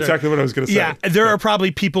separate. You know exactly what I was going to say. Yeah, there are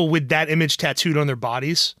probably people with that image tattooed on their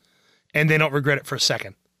bodies, and they don't regret it for a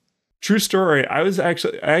second. True story. I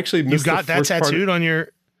actually missed. You got that tattooed on your.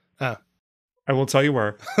 I won't tell you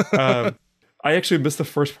where. I actually missed the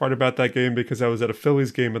first part about that game because I was at a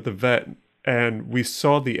Phillies game at the Vet. And we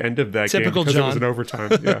saw the end of that Typical game because John. It was an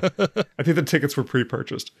overtime. Yeah, I think the tickets were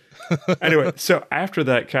pre-purchased. Anyway, so after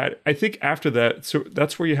that, Kat, I think after that, so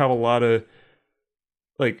that's where you have a lot of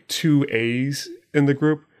like 2As in the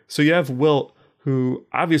group. So you have Wilt, who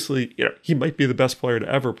obviously, he might be the best player to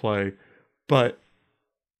ever play, but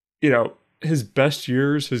his best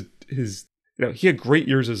years, his he had great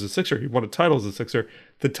years as a Sixer. He won a title as a Sixer.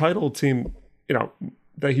 The title team,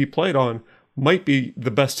 that he played on might be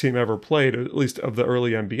the best team ever played, at least of the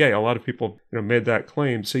early NBA. A lot of people made that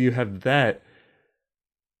claim. So you have that.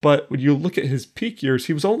 But when you look at his peak years,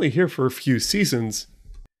 he was only here for a few seasons.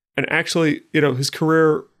 And actually, his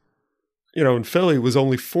career, in Philly was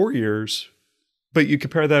only 4 years. But you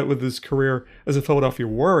compare that with his career as a Philadelphia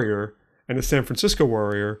Warrior and a San Francisco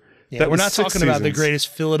Warrior. Yeah, we're not talking about the greatest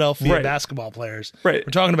Philadelphia basketball players. Right.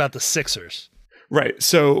 We're talking about the Sixers. Right.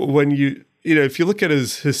 So when if you look at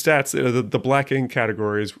his stats, the black ink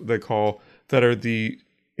categories they call that are the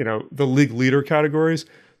league leader categories.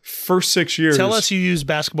 First 6 years. Tell us you use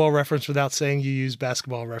Basketball Reference without saying you use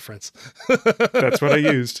Basketball Reference. That's what I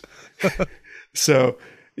used. So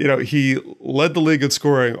he led the league in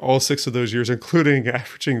scoring all 6 of those years, including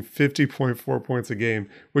averaging 50.4 points a game,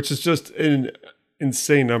 which is just an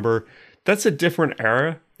insane number. That's a different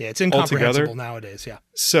era. Yeah, it's incomprehensible altogether. Nowadays, yeah.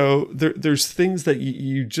 So there's things that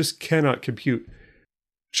you just cannot compute.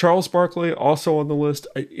 Charles Barkley, also on the list,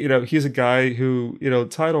 he's a guy who,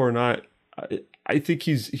 title or not, I think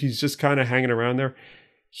he's just kind of hanging around there.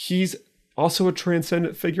 He's also a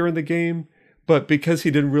transcendent figure in the game, but because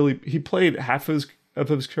he played half of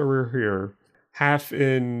his career here, half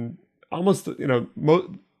in almost, the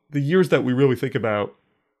years that we really think about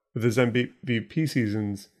with his MVP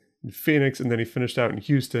seasons, in Phoenix, and then he finished out in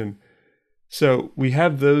Houston. So we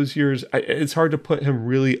have those years. It's hard to put him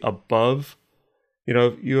really above.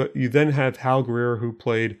 You then have Hal Greer, who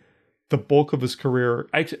played the bulk of his career.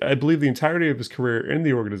 I believe the entirety of his career in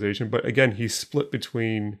the organization. But again, he's split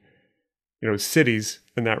between, cities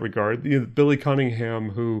in that regard. Billy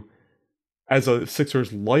Cunningham, who, as a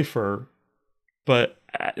Sixers lifer, but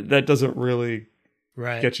that doesn't really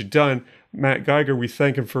get you done. Matt Geiger, we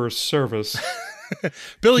thank him for his service.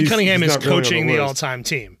 Billy Cunningham is coaching really the all-time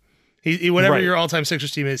team. Whatever your all-time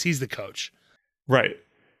Sixers team is, he's the coach. Right.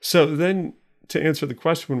 So then to answer the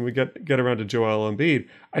question when we get around to Joel Embiid,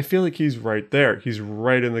 I feel like he's right there. He's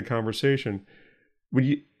right in the conversation.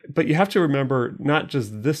 But you have to remember not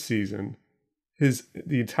just this season,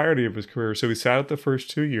 the entirety of his career. So he sat out the first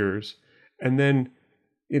 2 years, and then,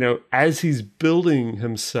 as he's building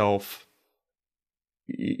himself,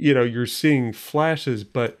 you're seeing flashes.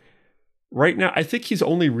 But right now, I think he's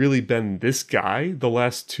only really been this guy the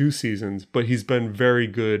last 2 seasons, but he's been very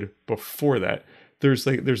good before that. There's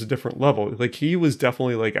a different level. Like, he was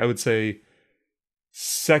definitely, I would say,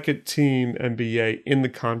 second team NBA in the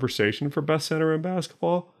conversation for best center in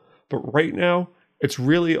basketball. But right now, it's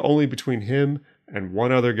really only between him and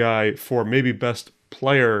one other guy for maybe best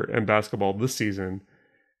player in basketball this season.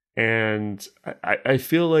 And I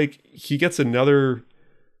feel like he gets another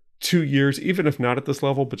 2 years, even if not at this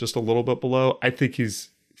level, but just a little bit below. I think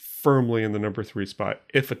he's firmly in the number 3 spot.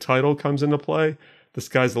 If a title comes into play, the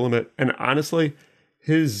sky's the limit. And honestly,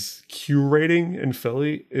 his Q rating in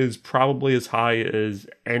Philly is probably as high as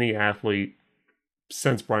any athlete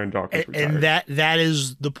since Brian Dawkins retired. And that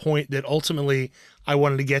is the point that ultimately I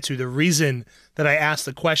wanted to get to. The reason that I asked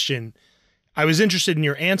the question, I was interested in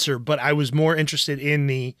your answer, but I was more interested in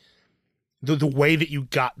the way that you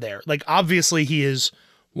got there. Like, obviously he is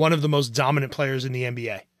one of the most dominant players in the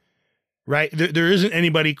NBA, right? There isn't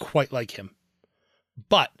anybody quite like him.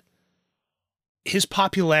 But his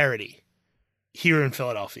popularity here in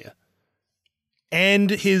Philadelphia and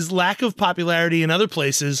his lack of popularity in other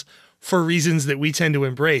places for reasons that we tend to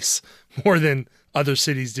embrace more than other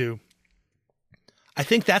cities do, I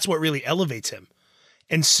think that's what really elevates him.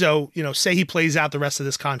 And so, say he plays out the rest of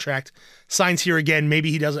this contract, signs here again,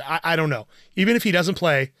 maybe he doesn't, I don't know. Even if he doesn't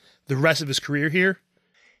play the rest of his career here,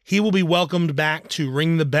 he will be welcomed back to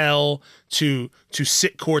ring the bell, to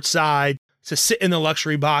sit courtside, to sit in the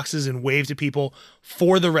luxury boxes and wave to people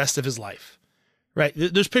for the rest of his life. Right?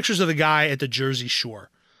 There's pictures of the guy at the Jersey Shore.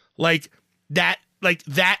 Like that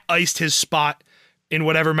iced his spot in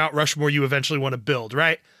whatever Mount Rushmore you eventually want to build,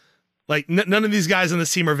 right? Like none of these guys on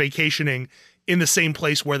this team are vacationing in the same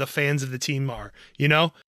place where the fans of the team are,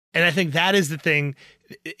 And I think that is the thing.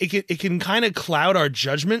 It can kind of cloud our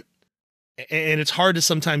judgment, and it's hard to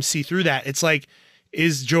sometimes see through that. It's like,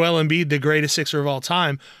 is Joel Embiid the greatest Sixer of all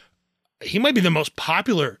time? He might be the most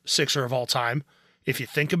popular Sixer of all time if you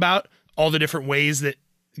think about all the different ways that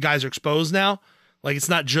guys are exposed now. Like, it's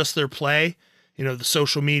not just their play, the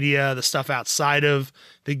social media, the stuff outside of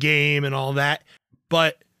the game and all that.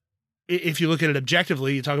 But if you look at it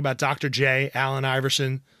objectively, you talk about Dr. J, Allen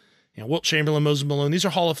Iverson, Wilt Chamberlain, Moses Malone, these are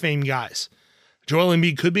Hall of Fame guys. Joel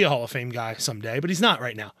Embiid could be a Hall of Fame guy someday, but he's not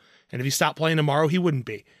right now. And if he stopped playing tomorrow, he wouldn't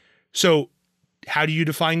be. So how do you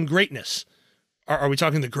define greatness? Are we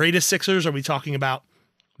talking the greatest Sixers? Are we talking about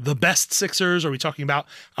the best Sixers? Are we talking about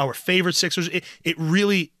our favorite Sixers? It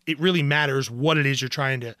really matters what it is you're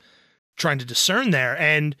trying to discern there.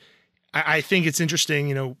 And I think it's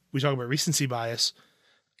interesting, we talk about recency bias.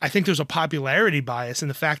 I think there's a popularity bias in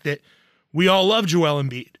the fact that we all love Joel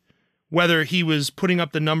Embiid, whether he was putting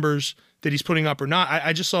up the numbers that he's putting up or not.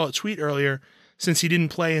 I just saw a tweet earlier, since he didn't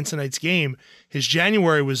play in tonight's game, his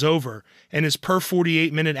January was over, and his per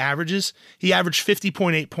 48-minute averages, he averaged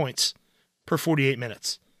 50.8 points per 48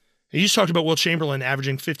 minutes. You just talked about Wilt Chamberlain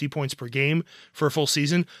averaging 50 points per game for a full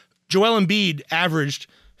season. Joel Embiid averaged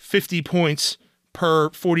 50 points per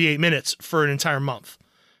 48 minutes for an entire month.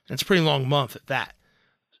 And it's a pretty long month at that.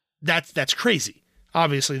 That's crazy.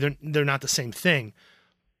 Obviously, they're not the same thing.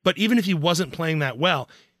 But even if he wasn't playing that well,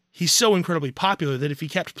 he's so incredibly popular that if he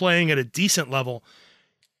kept playing at a decent level,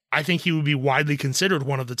 I think he would be widely considered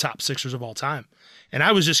one of the top Sixers of all time. And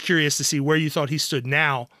I was just curious to see where you thought he stood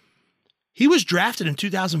now. He was drafted in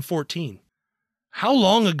 2014. How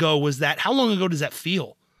long ago was that? How long ago does that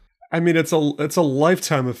feel? I mean, it's a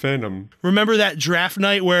lifetime of fandom. Remember that draft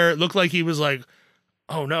night where it looked like he was like,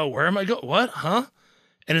 oh no, where am I going? What? Huh?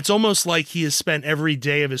 And it's almost like he has spent every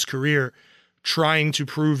day of his career trying to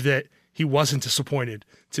prove that he wasn't disappointed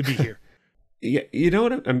to be here. Yeah, you know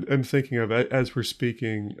what I'm thinking of as we're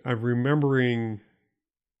speaking? I'm remembering,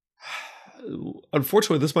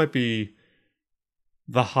 unfortunately, this might be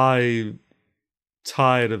the high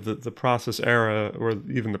tide of the process era, or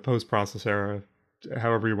even the post-process era,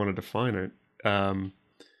 however you want to define it.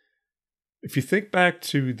 If you think back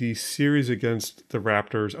to the series against the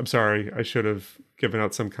Raptors, I'm sorry, I should have given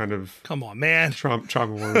out some kind of come on, man, trauma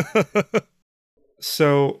warning.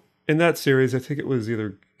 So in that series, I think it was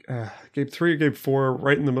either game 3 or game 4,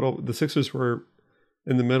 right in the middle. The Sixers were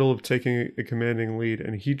in the middle of taking a commanding lead,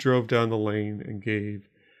 and he drove down the lane and gave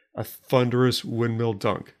a thunderous windmill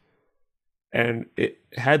dunk. And it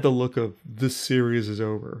had the look of this series is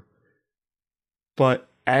over. But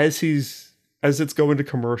as he's as it's going to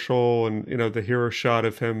commercial and, the hero shot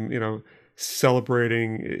of him,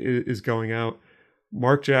 celebrating is going out,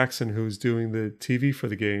 Mark Jackson, who's doing the TV for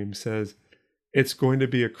the game, says it's going to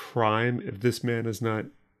be a crime if this man is not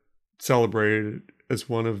celebrated as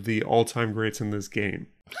one of the all-time greats in this game.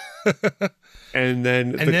 and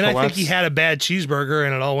then I think he had a bad cheeseburger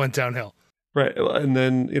and it all went downhill. Right. And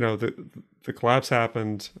then, the collapse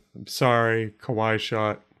happened. I'm sorry, Kawhi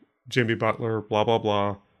shot, Jimmy Butler, blah, blah,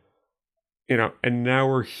 blah. And now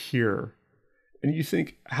we're here. And you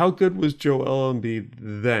think, how good was Joel Embiid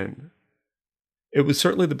then? It was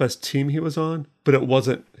certainly the best team he was on, but it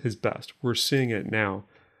wasn't his best. We're seeing it now.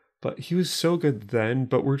 But he was so good then,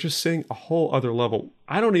 but we're just seeing a whole other level.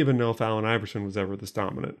 I don't even know if Allen Iverson was ever this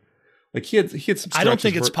dominant. Like he had some stretches. I don't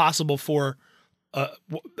think it's possible for I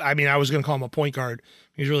was going to call him a point guard.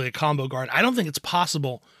 He's really a combo guard. I don't think it's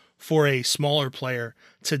possible for a smaller player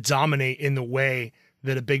to dominate in the way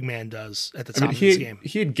that a big man does at the top of his game.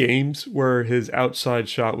 He had games where his outside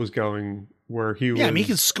shot was going where he was. Yeah, he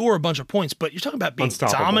can score a bunch of points, but you're talking about being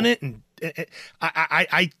dominant. And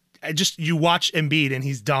I just, you watch Embiid and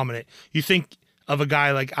he's dominant. You think of a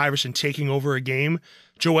guy like Iverson taking over a game.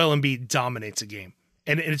 Joel Embiid dominates a game.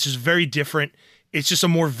 And it's just very different. It's just a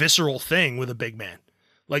more visceral thing with a big man,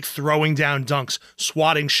 like throwing down dunks,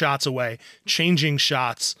 swatting shots away, changing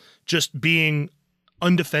shots, just being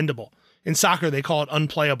undefendable. In soccer, they call it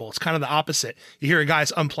unplayable. It's kind of the opposite. You hear a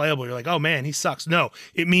guy's unplayable, you're like, oh man, he sucks. No,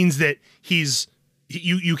 it means that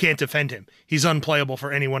you can't defend him. He's unplayable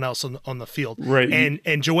for anyone else on the field. Right.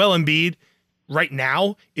 And Joel Embiid right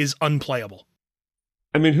now is unplayable.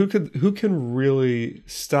 I mean, who can really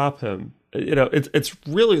stop him? It's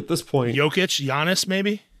really at this point, Jokic, Giannis,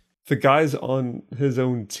 maybe. The guys on his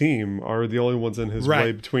own team are the only ones in his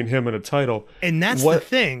way between him and a title. And that's the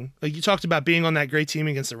thing. Like you talked about being on that great team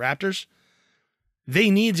against the Raptors. They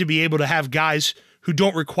need to be able to have guys who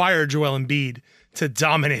don't require Joel Embiid to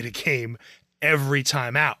dominate a game every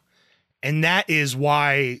time out. And that is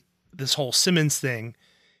why this whole Simmons thing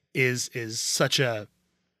is such a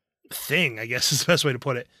thing, I guess is the best way to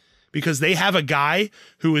put it. Because they have a guy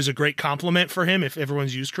who is a great compliment for him if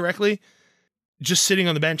everyone's used correctly, just sitting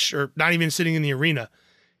on the bench or not even sitting in the arena,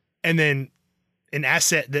 and then an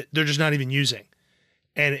asset that they're just not even using.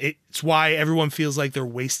 And it's why everyone feels like they're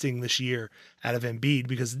wasting this year out of Embiid,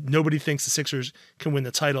 because nobody thinks the Sixers can win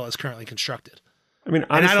the title as currently constructed. I mean,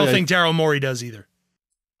 honestly, and I don't think Daryl Morey does either.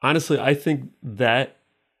 Honestly, I think that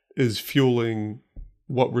is fueling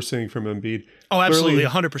what we're seeing from Embiid. Oh, absolutely,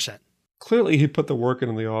 100%. Clearly, he put the work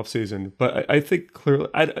in the offseason, but I think clearly,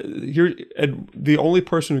 and the only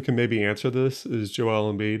person who can maybe answer this is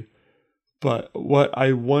Joel Embiid. But what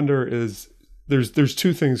I wonder is, there's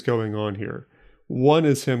two things going on here. One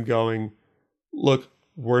is him going, look,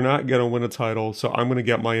 we're not going to win a title, so I'm going to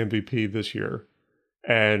get my MVP this year.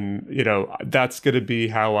 And, that's going to be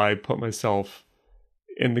how I put myself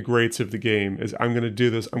in the greats of the game, is I'm going to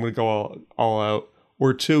do this. I'm going to go all out.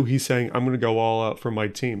 Or two, he's saying, I'm going to go all out for my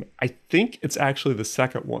team. I think it's actually the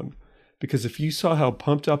second one. Because if you saw how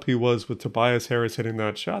pumped up he was with Tobias Harris hitting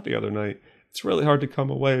that shot the other night, it's really hard to come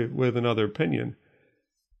away with another opinion.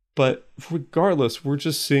 But regardless, we're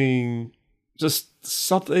just seeing just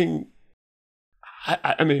something.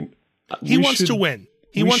 I mean, he wants to win.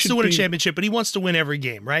 He wants to win a championship, but he wants to win every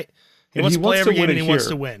game, right? He wants to play every game and he wants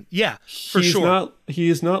to win. Yeah, for sure. He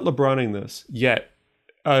is not LeBroning this yet.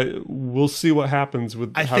 We'll see what happens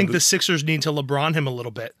with. I think the Sixers need to LeBron him a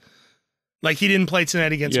little bit. Like he didn't play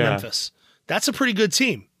tonight against Memphis. That's a pretty good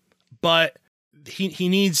team, but he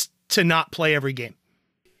needs to not play every game.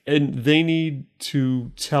 And they need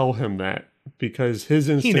to tell him that, because his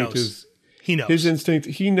instinct is. He knows. His instinct.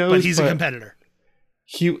 He knows. But he's a competitor.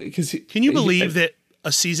 Can you believe that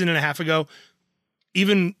a season and a half ago,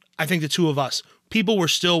 even I think the two of us, people were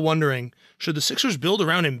still wondering, should the Sixers build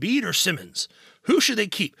around Embiid or Simmons? Who should they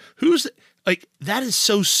keep? That is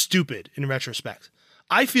so stupid in retrospect.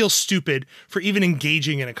 I feel stupid for even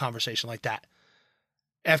engaging in a conversation like that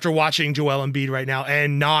after watching Joel Embiid right now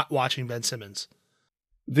and not watching Ben Simmons.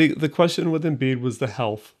 The question with Embiid was the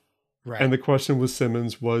health. Right. And the question with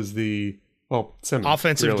Simmons was Simmons,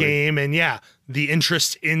 offensive game and the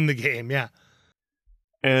interest in the game. Yeah.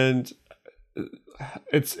 And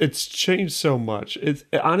it's changed so much.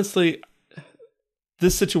 Honestly,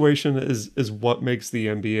 this situation is what makes the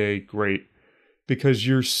NBA great, because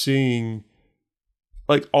you're seeing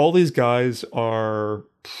like all these guys are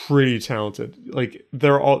pretty talented. Like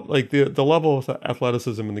they're all like the level of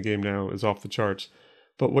athleticism in the game now is off the charts.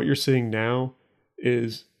 But what you're seeing now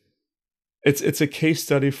is it's a case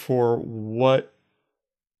study for what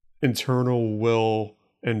internal will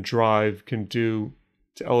and drive can do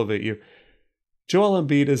to elevate you. Joel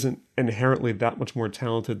Embiid isn't inherently that much more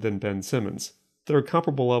talented than Ben Simmons. They're a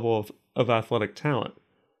comparable level of athletic talent.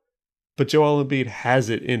 But Joel Embiid has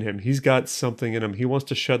it in him. He's got something in him. He wants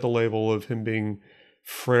to shed the label of him being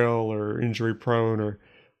frail or injury prone or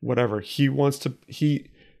whatever. He wants to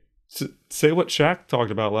say what Shaq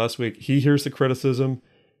talked about last week. He hears the criticism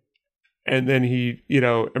and then he,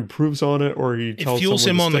 improves on it, or he tells it fuels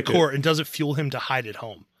someone him to on the stick court and doesn't fuel him to hide at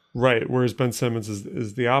home. Right. Whereas Ben Simmons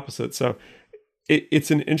is the opposite. So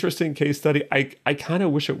it's an interesting case study. I kind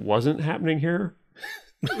of wish it wasn't happening here.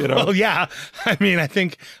 Well, yeah. I mean, I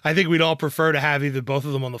think we'd all prefer to have either both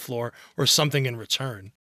of them on the floor or something in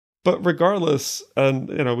return. But regardless, and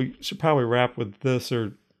we should probably wrap with this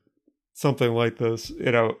or something like this.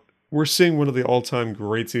 We're seeing one of the all-time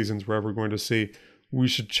great seasons we're ever going to see. We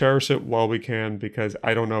should cherish it while we can, because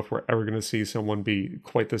I don't know if we're ever going to see someone be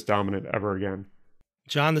quite this dominant ever again.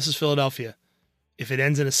 John, this is Philadelphia. If it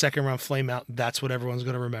ends in a second-round flameout, that's what everyone's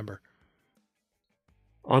going to remember.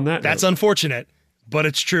 On that That's note, unfortunate, but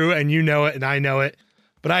it's true, and you know it, and I know it.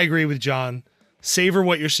 But I agree with John. Savor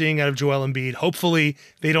what you're seeing out of Joel Embiid. Hopefully,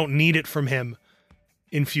 they don't need it from him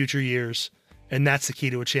in future years, and that's the key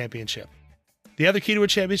to a championship. The other key to a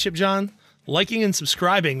championship, John, liking and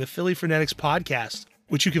subscribing the Philly Frenetics podcast,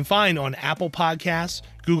 which you can find on Apple Podcasts,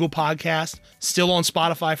 Google Podcasts, still on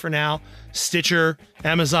Spotify for now, Stitcher,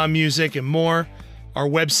 Amazon Music, and more. Our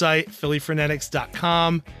website,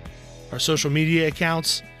 phillyfrenetics.com. Our social media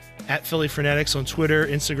accounts, at Philly Frenetics on Twitter,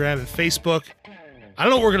 Instagram, and Facebook. I don't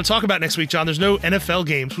know what we're going to talk about next week, John. There's no NFL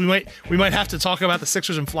games. We might have to talk about the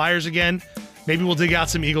Sixers and Flyers again. Maybe we'll dig out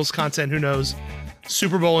some Eagles content. Who knows?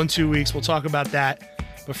 Super Bowl in 2 weeks. We'll talk about that.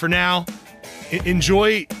 But for now,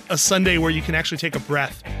 enjoy a Sunday where you can actually take a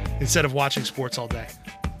breath instead of watching sports all day.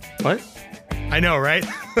 what? I know, right?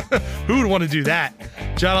 Who would want to do that?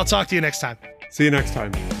 John, I'll talk to you next time. See you next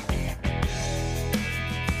time.